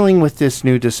this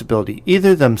new disability,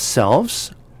 either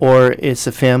themselves or it's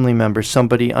a family member,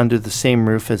 somebody under the same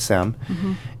roof as them.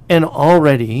 Mm-hmm. And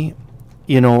already,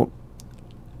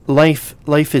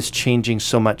 life is changing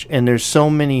so much, and there's so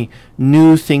many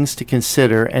new things to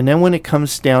consider. And then when it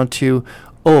comes down to,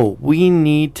 we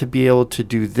need to be able to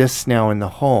do this now in the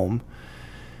home,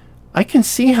 I can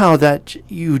see how that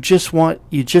you just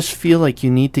feel like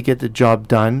you need to get the job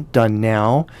done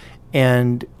now,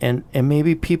 and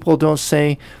maybe people don't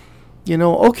say,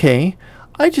 okay,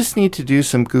 I just need to do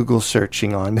some Google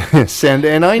searching on this,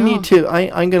 and I need to.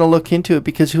 I'm going to look into it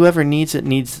because whoever needs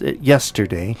it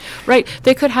yesterday. Right.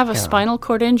 They could have a spinal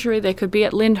cord injury. They could be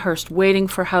at Lyndhurst waiting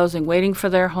for housing, waiting for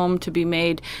their home to be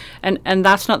made, and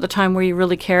that's not the time where you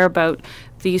really care about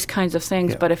these kinds of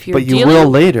things. Yeah. But if you will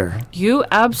later. You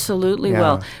absolutely Yeah.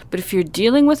 will. But if you're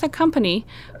dealing with a company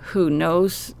who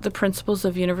knows the principles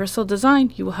of universal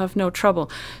design, you will have no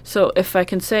trouble. So if I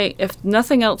can say, if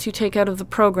nothing else you take out of the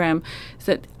program, is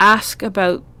that ask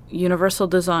about universal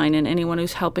design and anyone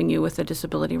who's helping you with a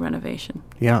disability renovation.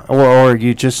 Yeah, or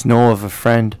you just know of a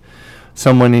friend,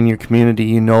 someone in your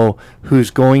community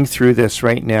who's going through this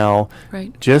right now.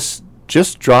 Right.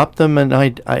 Just drop them an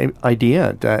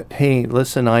idea that, hey,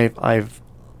 listen,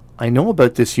 I know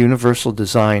about this universal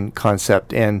design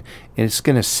concept, and it's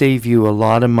going to save you a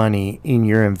lot of money in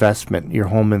your investment, your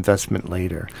home investment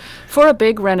later. For a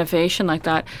big renovation like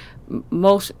that,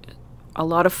 a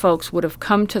lot of folks would have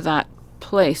come to that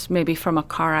place maybe from a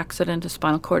car accident, a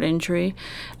spinal cord injury,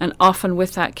 and often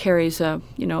with that carries a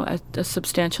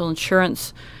substantial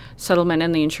insurance settlement,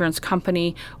 and the insurance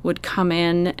company would come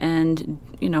in and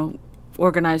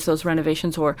organize those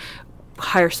renovations or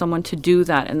hire someone to do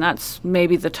that. And that's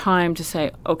maybe the time to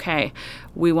say, okay,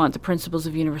 we want the principles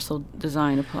of universal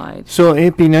design applied. So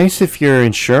it'd be nice if your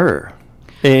insurer,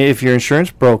 if your insurance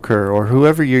broker or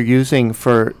whoever you're using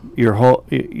for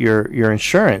your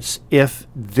insurance, if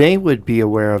they would be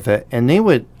aware of it, and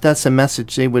that's a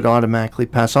message they would automatically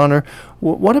pass on. Or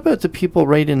what about the people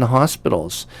right in the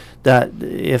hospitals, that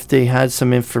if they had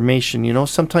some information,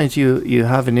 sometimes you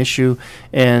have an issue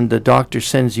and the doctor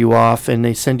sends you off, and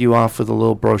they send you off with a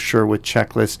little brochure with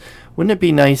checklists. Wouldn't it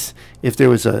be nice if there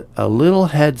was a little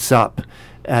heads up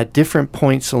at different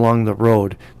points along the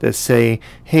road that say,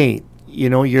 hey,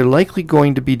 you're likely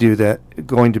going to be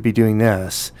doing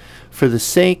this. For the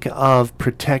sake of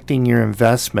protecting your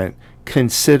investment,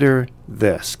 consider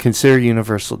this. Consider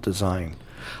universal design.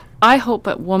 I hope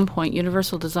at one point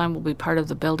universal design will be part of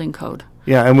the building code.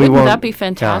 Yeah, and Wouldn't that be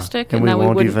fantastic? Yeah, and we then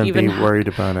won't we wouldn't even be worried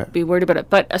about it. Be worried about it.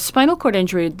 But a spinal cord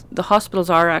injury, the hospitals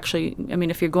are actually,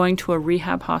 if you're going to a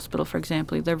rehab hospital, for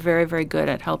example, they're very, very good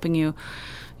at helping you,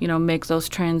 make those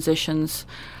transitions,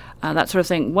 that sort of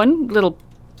thing. One little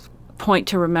point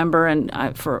to remember,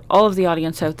 and for all of the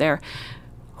audience out there,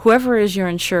 whoever is your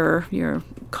insurer, your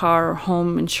car or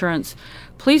home insurance,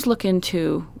 please look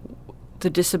into the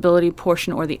disability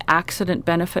portion or the accident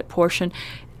benefit portion,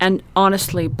 and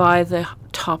honestly buy the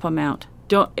top amount.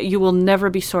 You will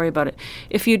never be sorry about it.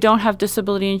 If you don't have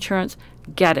disability insurance,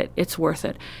 get it. It's worth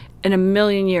it. In a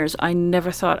million years, I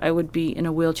never thought I would be in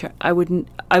a wheelchair. I would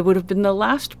have been the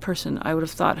last person I would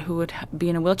have thought who would be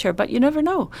in a wheelchair, but you never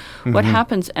know what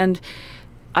happens. And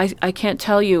I can't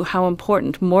tell you how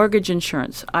important mortgage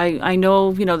insurance. I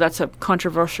know, that's a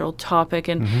controversial topic,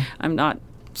 and I'm not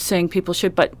saying people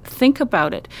should, but think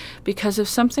about it, because if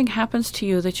something happens to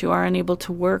you that you are unable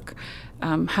to work,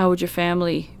 how would your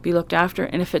family be looked after?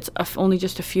 And if it's only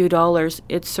just a few dollars,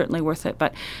 it's certainly worth it.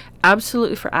 But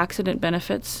absolutely for accident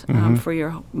benefits, for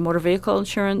your motor vehicle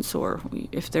insurance, or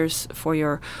if there's for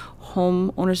your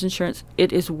home owner's insurance,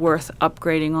 it is worth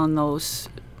upgrading on those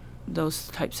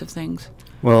types of things.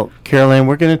 Well, Carol Ann,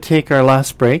 we're going to take our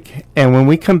last break, and when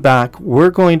we come back,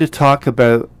 we're going to talk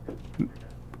about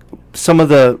some of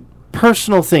the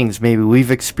personal things maybe we've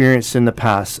experienced in the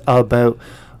past about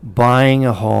buying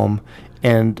a home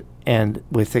and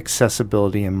with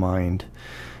accessibility in mind.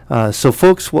 So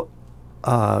folks,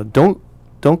 don't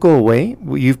go away.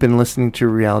 You've been listening to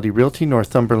Reality Realty,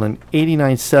 Northumberland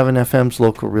 89.7 FM's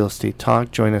local real estate talk.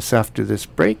 Join us after this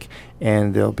break,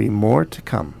 and there'll be more to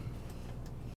come.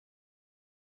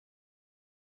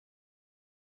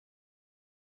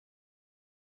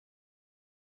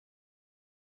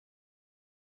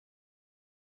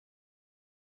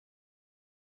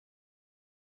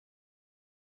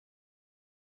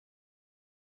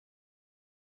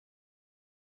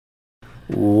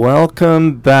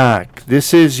 Welcome back.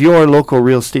 This is your local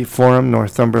real estate forum,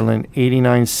 Northumberland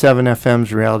 89.7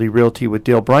 FM's Reality Realty with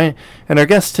Dale Bryant. And our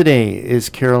guest today is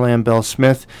Carol Ann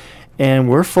Bell-Smith. And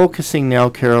we're focusing now,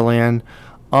 Carol Ann,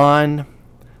 on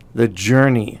the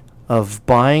journey of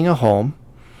buying a home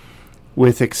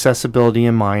with accessibility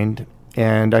in mind.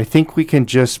 And I think we can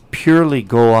just purely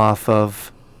go off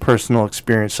of personal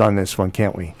experience on this one,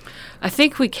 can't we? I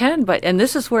think we can, and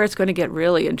this is where it's going to get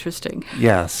really interesting.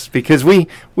 Yes, because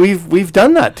we've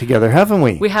done that together, haven't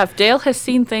we? We have. Dale has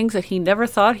seen things that he never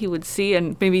thought he would see,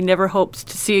 and maybe never hopes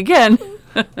to see again.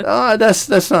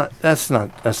 That's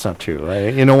not true.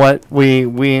 Right? You know what? We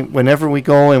whenever we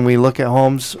go and we look at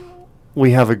homes,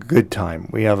 we have a good time.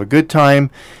 We have a good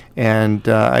time, and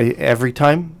every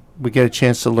time we get a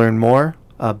chance to learn more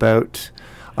about.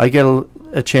 I get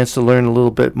a chance to learn a little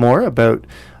bit more about.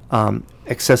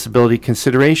 Accessibility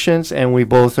considerations, and we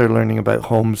both are learning about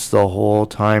homes the whole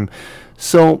time.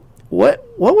 So what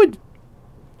would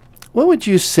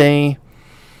you say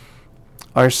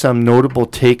are some notable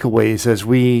takeaways as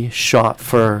we shop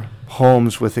for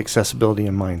homes with accessibility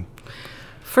in mind?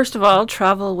 First of all,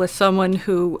 travel with someone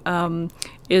who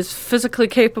is physically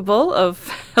capable of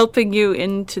helping you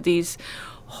into these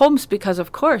homes, because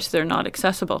of course they're not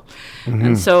accessible.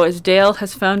 And so as Dale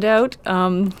has found out,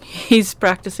 he's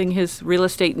practicing his real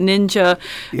estate ninja,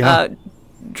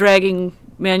 dragging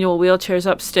manual wheelchairs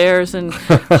upstairs and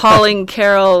hauling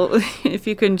Carol, if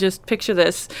you can just picture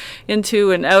this,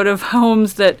 into and out of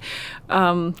homes that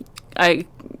are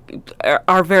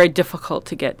very difficult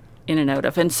to get in and out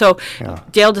of. And so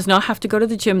Dale does not have to go to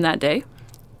the gym that day,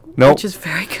 which is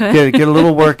very good. Get a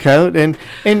little workout and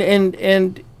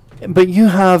but you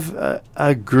have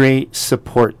a great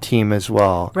support team as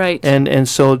well, right? And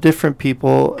so different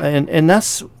people, and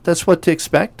that's what to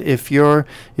expect if you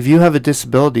have a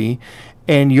disability,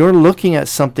 and you're looking at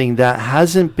something that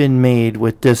hasn't been made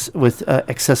with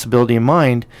accessibility in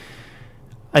mind.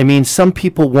 I mean, some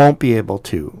people won't be able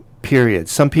to. Period.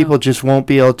 Some people just won't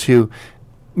be able to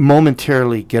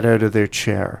momentarily get out of their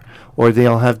chair, or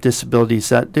they'll have disabilities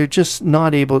that they're just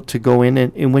not able to go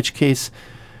in which case.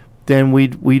 Then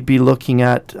we'd be looking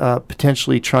at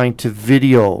potentially trying to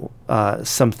video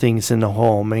some things in the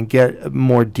home and get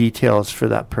more details for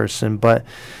that person. But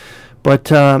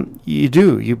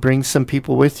you bring some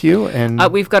people with you, and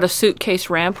we've got a suitcase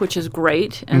ramp, which is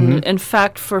great. And in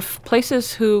fact, for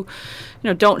places who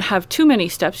don't have too many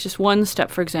steps, just one step,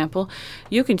 for example,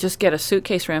 you can just get a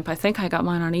suitcase ramp. I think I got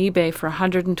mine on eBay for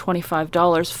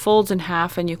 $125, folds in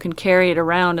half, and you can carry it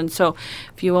around. And so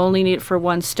if you only need it for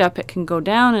one step, it can go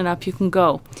down, and up you can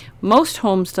go. Most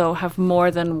homes, though, have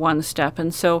more than one step,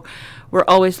 and so we're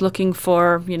always looking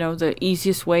for the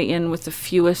easiest way in with the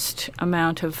fewest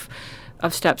amount of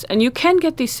steps. And you can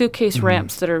get these suitcase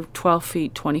ramps that are 12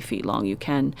 feet, 20 feet long. You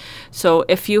can. So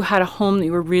if you had a home that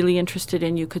you were really interested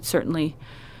in, you could certainly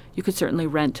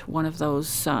rent one of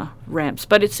those ramps.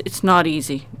 But it's not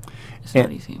easy. It's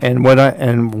not easy. And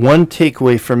one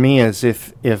takeaway for me is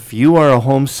if you are a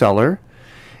home seller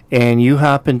and you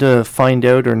happen to find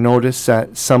out or notice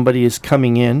that somebody is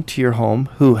coming into your home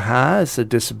who has a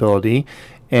disability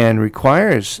and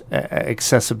requires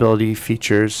accessibility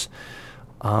features,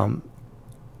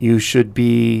 you should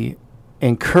be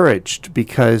encouraged,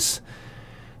 because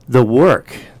the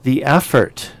work, the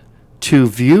effort to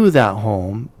view that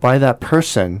home by that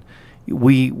person,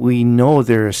 we know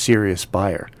they're a serious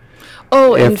buyer.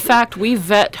 In fact, we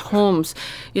vet homes.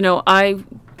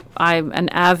 I'm an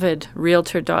avid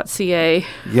Realtor.ca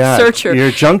Yeah, searcher. you're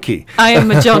a junkie. I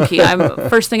am a junkie. I'm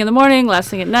first thing in the morning, last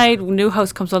thing at night. New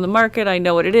house comes on the market. I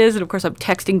know what it is, and of course I'm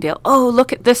texting Dale. Oh,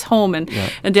 look at this home, and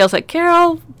Dale's like,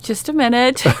 Carol, just a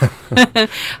minute.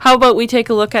 How about we take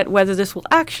a look at whether this will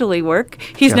actually work?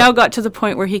 He's now got to the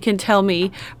point where he can tell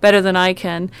me better than I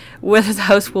can whether the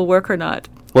house will work or not.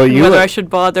 Well, whether I should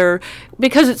bother,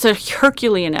 because it's a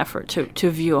Herculean effort to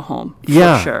view a home,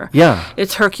 for sure. Yeah.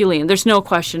 It's Herculean. There's no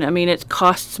question. I mean, it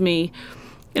costs me,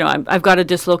 I've got to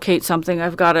dislocate something.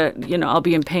 I've got to, I'll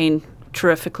be in pain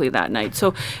terrifically that night.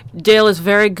 So Dale is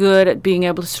very good at being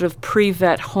able to sort of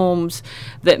pre-vet homes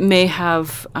that may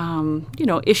have,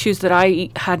 issues that I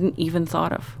hadn't even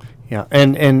thought of. Yeah,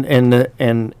 and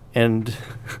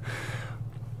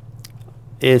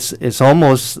it's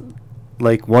almost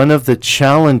like one of the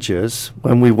challenges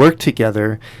when we work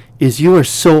together is you are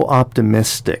so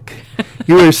optimistic.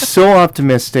 You are so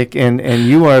optimistic, and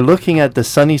you are looking at the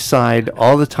sunny side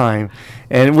all the time,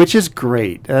 and which is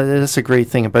great. That's a great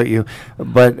thing about you.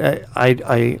 But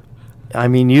I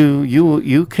mean,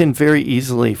 you can very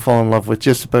easily fall in love with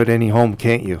just about any home,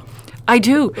 can't you? I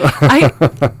do.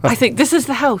 I think this is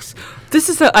the house.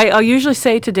 I'll usually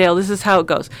say to Dale, this is how it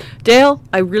goes. Dale,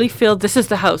 I really feel this is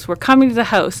the house. We're coming to the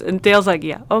house. And Dale's like,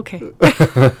 yeah, okay.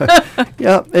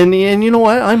 Yeah, and you know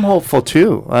what? I'm hopeful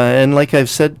too. And like I've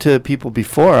said to people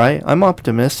before, I'm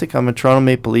optimistic. I'm a Toronto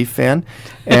Maple Leaf fan,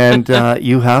 and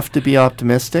you have to be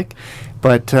optimistic.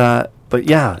 But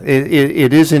yeah,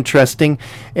 it is interesting.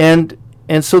 And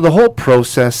so the whole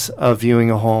process of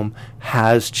viewing a home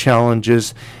has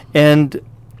challenges. And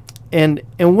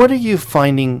what are you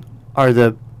finding are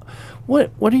the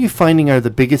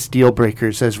biggest deal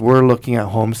breakers as we're looking at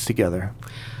homes together?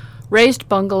 Raised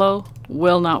bungalow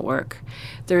will not work.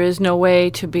 There is no way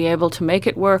to be able to make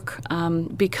it work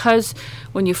because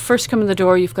when you first come in the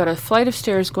door, you've got a flight of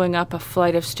stairs going up, a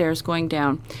flight of stairs going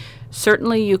down.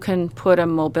 Certainly you can put a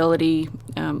mobility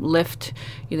lift,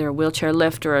 either a wheelchair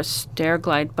lift or a stair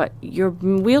glide, but your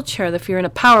wheelchair, if you're in a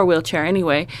power wheelchair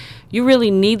anyway, you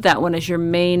really need that one as your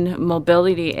main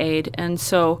mobility aid. And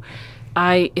so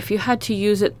if you had to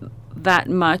use it that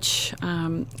much,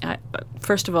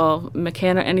 first of all,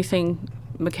 anything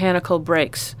mechanical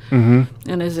breaks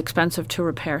and is expensive to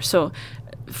repair. So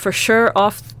for sure,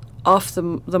 off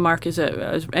the mark is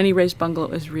any raised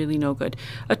bungalow is really no good.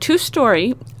 A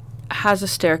 2-story has a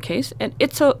staircase, and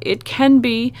it can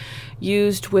be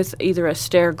used with either a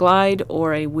stair glide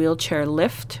or a wheelchair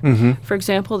lift, for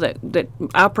example, that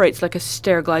operates like a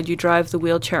stair glide. You drive the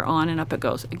wheelchair on and up it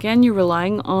goes. Again, you're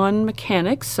relying on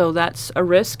mechanics, so that's a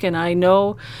risk, and I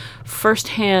know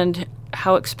firsthand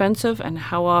how expensive and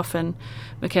how often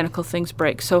mechanical things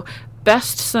break. So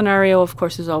best scenario, of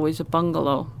course, is always a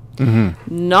bungalow.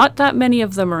 Not that many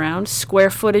of them around. Square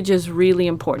footage is really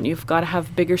important. You've got to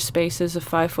have bigger spaces, a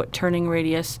 5-foot turning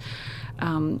radius,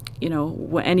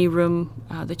 any room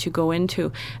that you go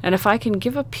into. And if I can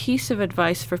give a piece of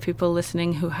advice for people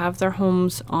listening who have their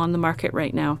homes on the market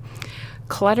right now,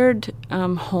 cluttered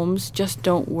homes just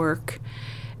don't work.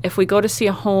 If we go to see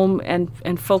a home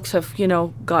and folks have,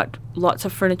 got lots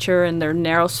of furniture and they're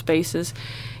narrow spaces,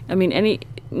 I mean,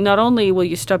 not only will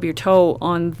you stub your toe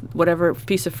on whatever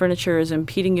piece of furniture is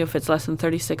impeding you if it's less than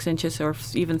 36 inches or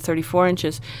even 34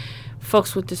 inches,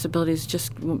 folks with disabilities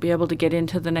just won't be able to get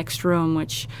into the next room,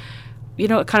 which, it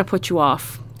kind of puts you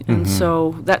off. And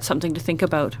so that's something to think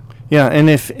about. Yeah, and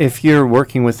if you're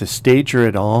working with a stager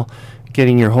at all,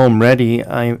 getting your home ready,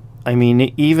 I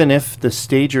mean, even if the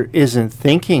stager isn't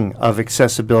thinking of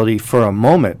accessibility for a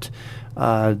moment,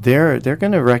 they're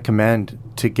going to recommend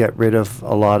to get rid of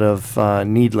a lot of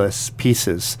needless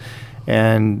pieces,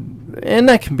 and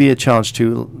that can be a challenge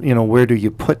too. Where do you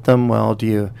put them? Well, do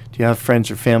you have friends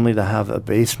or family that have a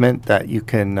basement that you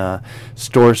can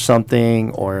store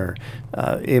something, or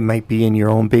it might be in your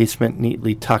own basement,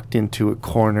 neatly tucked into a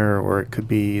corner, or it could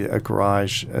be a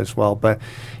garage as well. But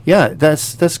yeah,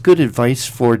 that's good advice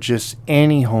for just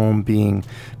any home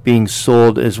being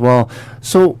sold as well.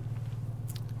 So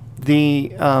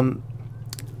the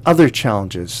other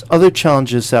challenges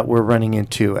that we're running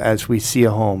into as we see a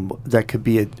home that could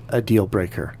be a deal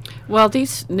breaker. Well,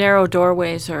 these narrow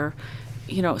doorways are,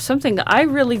 something that I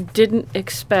really didn't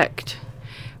expect.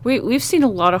 We've seen a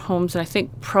lot of homes, and I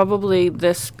think probably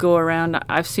this go around,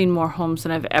 I've seen more homes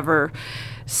than I've ever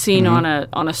seen on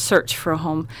a search for a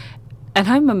home. And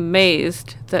I'm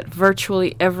amazed that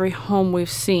virtually every home we've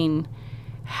seen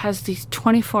has these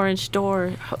 24-inch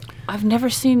doors. I've never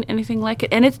seen anything like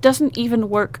it. And it doesn't even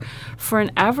work for an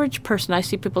average person. I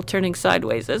see people turning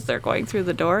sideways as they're going through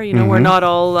the door. We're not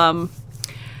all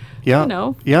Yeah. You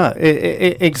know. Yeah.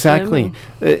 Exactly.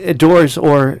 Doors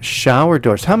or shower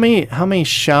doors. How many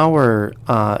shower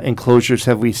enclosures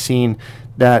have we seen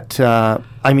that?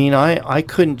 I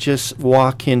couldn't just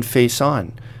walk in face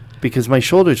on, because my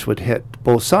shoulders would hit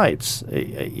both sides.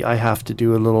 I have to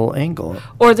do a little angle.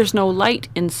 Or there's no light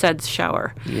in said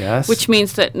shower. Yes. Which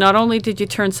means that not only did you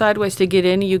turn sideways to get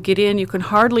in, you can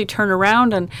hardly turn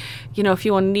around, and if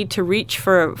you need to reach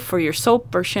for your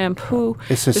soap or shampoo.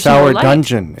 It's a there's sour no light.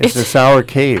 dungeon. It's a sour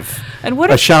cave. And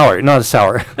what a if, shower, not a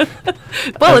sour.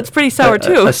 well, it's pretty sour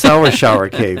too. A sour shower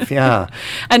cave, yeah.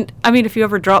 And if you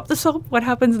ever drop the soap, what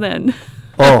happens then?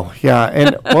 Oh, yeah.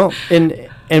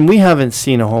 And we haven't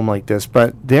seen a home like this,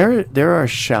 but there are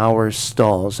shower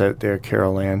stalls out there,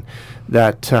 Carol Ann,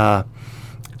 that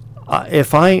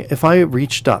if I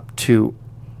reached up to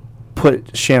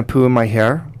put shampoo in my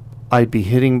hair, I'd be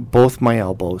hitting both my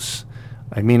elbows.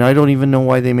 I mean, I don't even know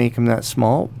why they make them that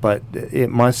small, but it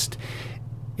must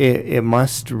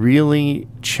really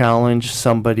challenge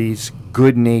somebody's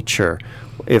good nature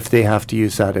if they have to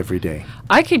use that every day.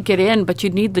 I could get in, but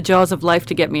you'd need the jaws of life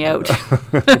to get me out.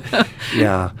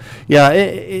 Yeah.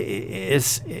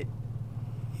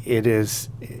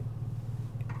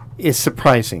 It's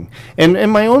surprising.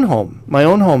 And my own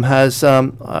home has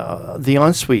the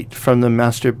ensuite from the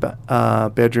master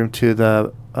bedroom to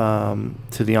the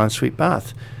ensuite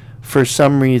bath. For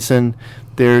some reason,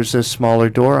 there's a smaller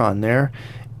door on there,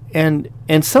 and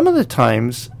some of the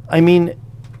times, I mean,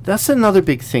 that's another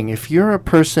big thing. If you're a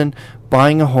person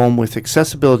buying a home with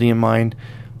accessibility in mind,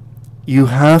 you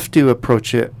have to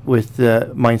approach it with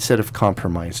the mindset of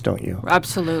compromise, don't you?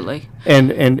 Absolutely.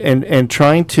 And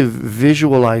trying to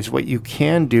visualize what you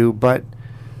can do, but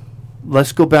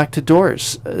let's go back to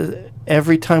doors.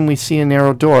 Every time we see a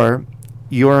narrow door,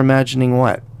 you're imagining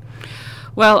what?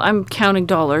 Well, I'm counting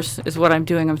dollars is what I'm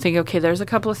doing. I'm thinking, okay, there's a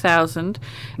couple of thousand,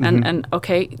 and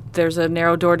okay, there's a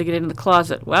narrow door to get into the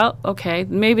closet. Well, okay,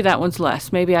 maybe that one's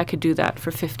less. Maybe I could do that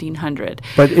for $1,500.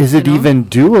 But is it even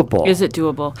doable? Is it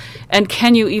doable? And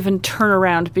can you even turn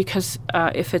around? Because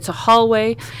if it's a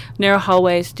hallway, narrow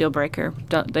hallways, deal breaker.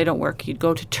 They don't work. You'd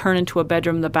go to turn into a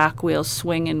bedroom, the back wheels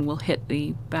swing and will hit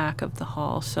the back of the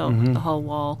hall, so the hall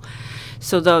wall.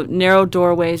 So the narrow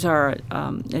doorways are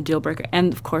a deal breaker.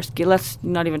 And, of course, let's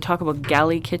not even talk about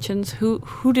galley kitchens.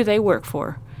 Who do they work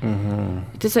for?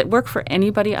 Mm-hmm. Does it work for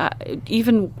anybody?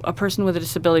 Even a person with a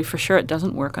disability, for sure, it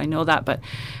doesn't work. I know that. But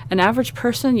an average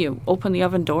person, you open the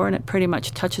oven door and it pretty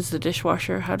much touches the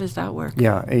dishwasher. How does that work?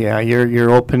 Yeah.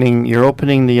 You're opening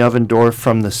the oven door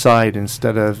from the side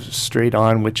instead of straight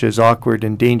on, which is awkward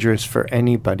and dangerous for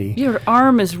anybody. Your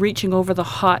arm is reaching over the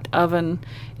hot oven.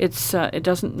 It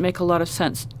doesn't make a lot of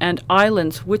sense. And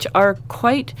islands, which are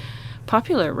quite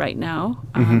popular right now,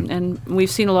 and we've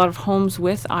seen a lot of homes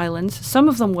with islands, some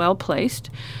of them well placed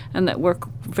and that work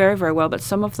very, very well, but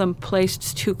some of them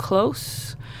placed too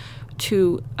close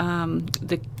to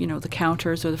the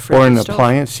counters or the fridge or an stove.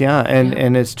 appliance,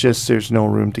 and it's just there's no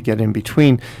room to get in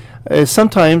between.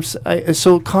 Sometimes,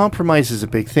 so compromise is a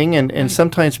big thing, and Right.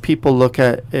 sometimes people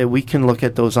we can look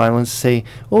at those islands and say,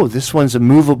 oh, this one's a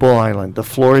movable island. The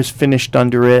floor is finished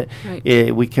under it.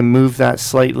 Right. We can move that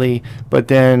slightly, but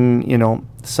then,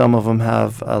 some of them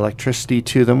have electricity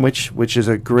to them, which is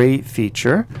a great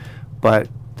feature, but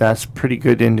that's pretty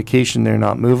good indication they're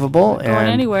not movable. Not going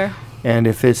anywhere. And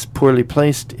if it's poorly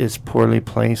placed, it's poorly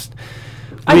placed.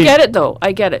 I get it, though.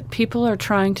 I get it. People are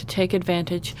trying to take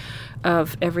advantage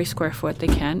of every square foot they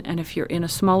can, and if you're in a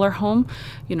smaller home,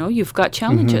 you've got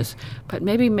challenges, but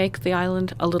maybe make the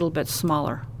island a little bit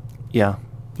smaller. Yeah,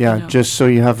 just so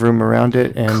you have room around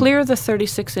it. And clear the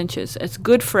 36 inches. It's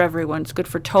good for everyone. It's good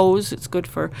for toes. It's good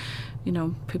for,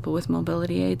 people with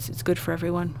mobility aids. It's good for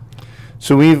everyone.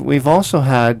 So we've also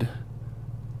had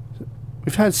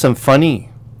some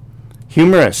funny,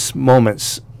 humorous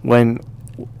moments when,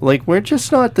 like, we're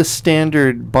just not the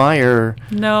standard buyer.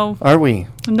 No. Are we?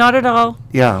 Not at all.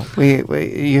 Yeah.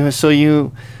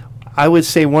 I would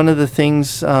say one of the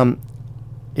things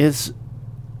is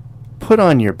put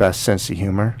on your best sense of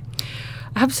humor.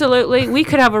 Absolutely. We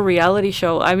could have a reality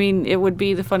show. I mean, it would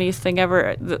be the funniest thing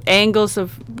ever. The angles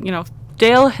of,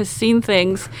 Dale has seen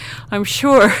things, I'm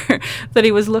sure, that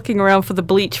he was looking around for the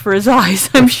bleach for his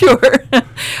eyes, I'm sure.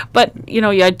 But,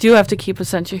 you do have to keep a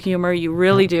sense of humor. You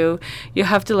really do. You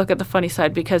have to look at the funny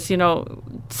side because,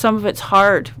 some of it's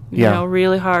hard,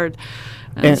 really hard.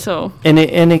 And so... And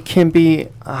it can be...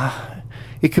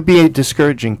 it could be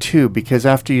discouraging, too, because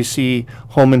after you see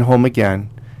Home and Home Again,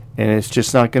 and it's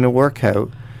just not going to work out,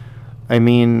 I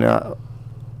mean,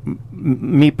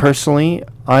 me personally,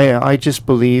 I just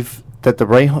believe that the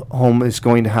right home is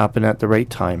going to happen at the right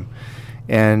time.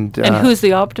 And who's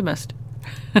the optimist?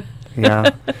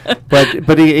 Yeah,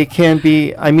 but it can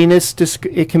be. I mean,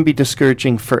 it can be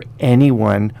discouraging for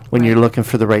anyone when you're looking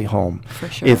for the right home. For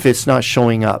sure. If it's not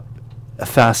showing up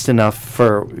fast enough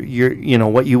for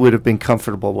what you would have been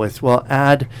comfortable with. Well,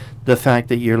 add the fact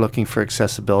that you're looking for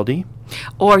accessibility.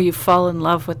 Or you fall in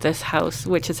love with this house,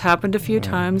 which has happened a few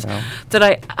times, that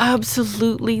I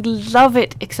absolutely love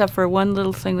it, except for one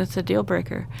little thing that's a deal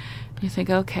breaker. You think,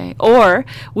 okay. Or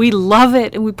we love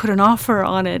it and we put an offer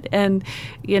on it and,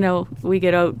 we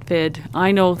get outbid.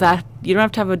 I know that you don't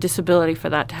have to have a disability for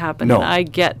that to happen. No. And I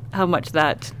get how much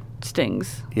that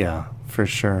stings. Yeah, for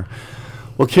sure.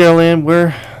 Well, Carol-Ann,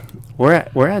 we're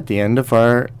at the end of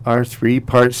our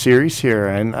 3-part series here,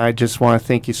 and I just want to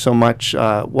thank you so much.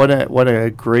 What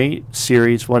a great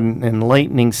series! What an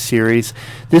enlightening series!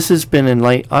 This has been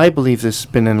I believe this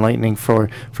has been enlightening for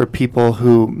people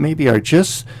who maybe are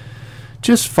just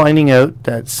finding out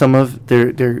that some of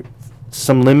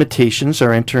some limitations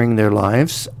are entering their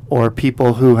lives, or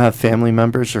people who have family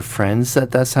members or friends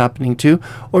that's happening to,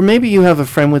 or maybe you have a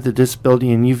friend with a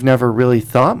disability and you've never really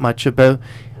thought much about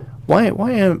why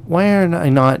aren't I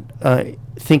not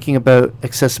thinking about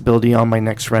accessibility on my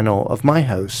next rental of my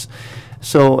house?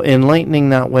 So enlightening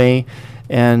that way,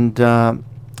 and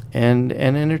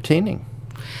entertaining.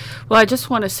 Well, I just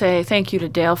want to say thank you to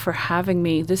Dale for having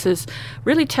me. This is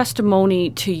really testimony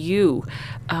to you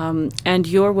and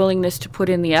your willingness to put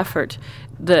in the effort,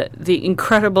 the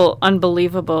incredible,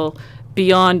 unbelievable,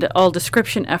 beyond all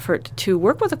description effort to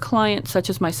work with a client such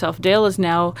as myself. Dale is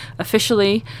now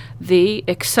officially the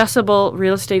accessible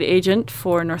real estate agent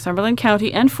for Northumberland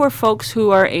County and for folks who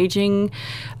are aging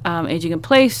in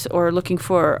place or looking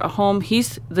for a home.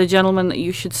 He's the gentleman that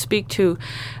you should speak to.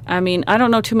 I mean, I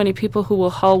don't know too many people who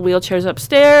will haul wheelchairs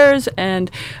upstairs and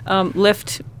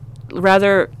lift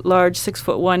rather large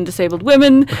 6'1" disabled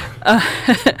women,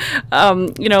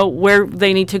 where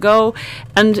they need to go.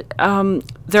 And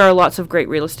there are lots of great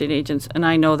real estate agents, and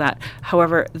I know that.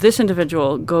 However, this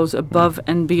individual goes above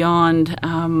and beyond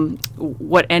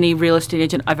what any real estate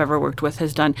agent I've ever worked with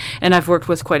has done, and I've worked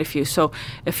with quite a few. So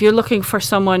if you're looking for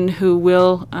someone who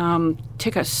will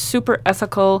take a super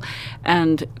ethical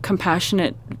and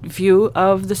compassionate view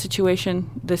of the situation,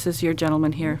 this is your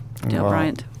gentleman here, Dale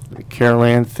Bryant.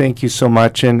 Carol-Ann, thank you so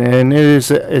much, and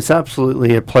it's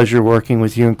absolutely a pleasure working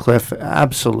with you and Cliff.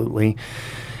 Absolutely.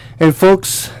 And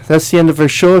folks, that's the end of our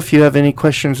show. If you have any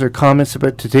questions or comments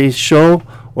about today's show,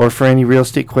 or for any real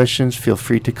estate questions, feel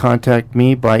free to contact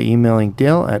me by emailing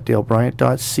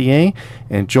dale@dalebryant.ca,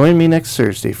 and join me next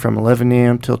Thursday from 11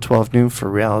 a.m. till 12 noon for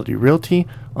Reality Realty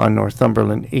on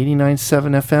Northumberland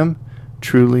 89.7 FM,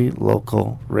 truly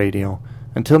local radio.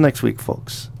 Until next week,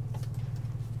 folks.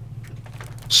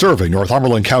 Serving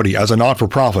Northumberland County as a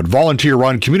not-for-profit,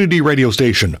 volunteer-run community radio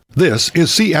station. This is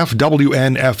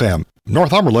CFWN-FM,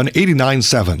 Northumberland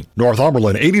 89.7.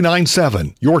 Northumberland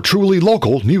 89.7, your truly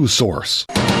local news source.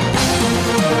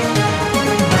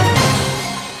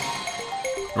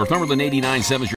 Northumberland 89.7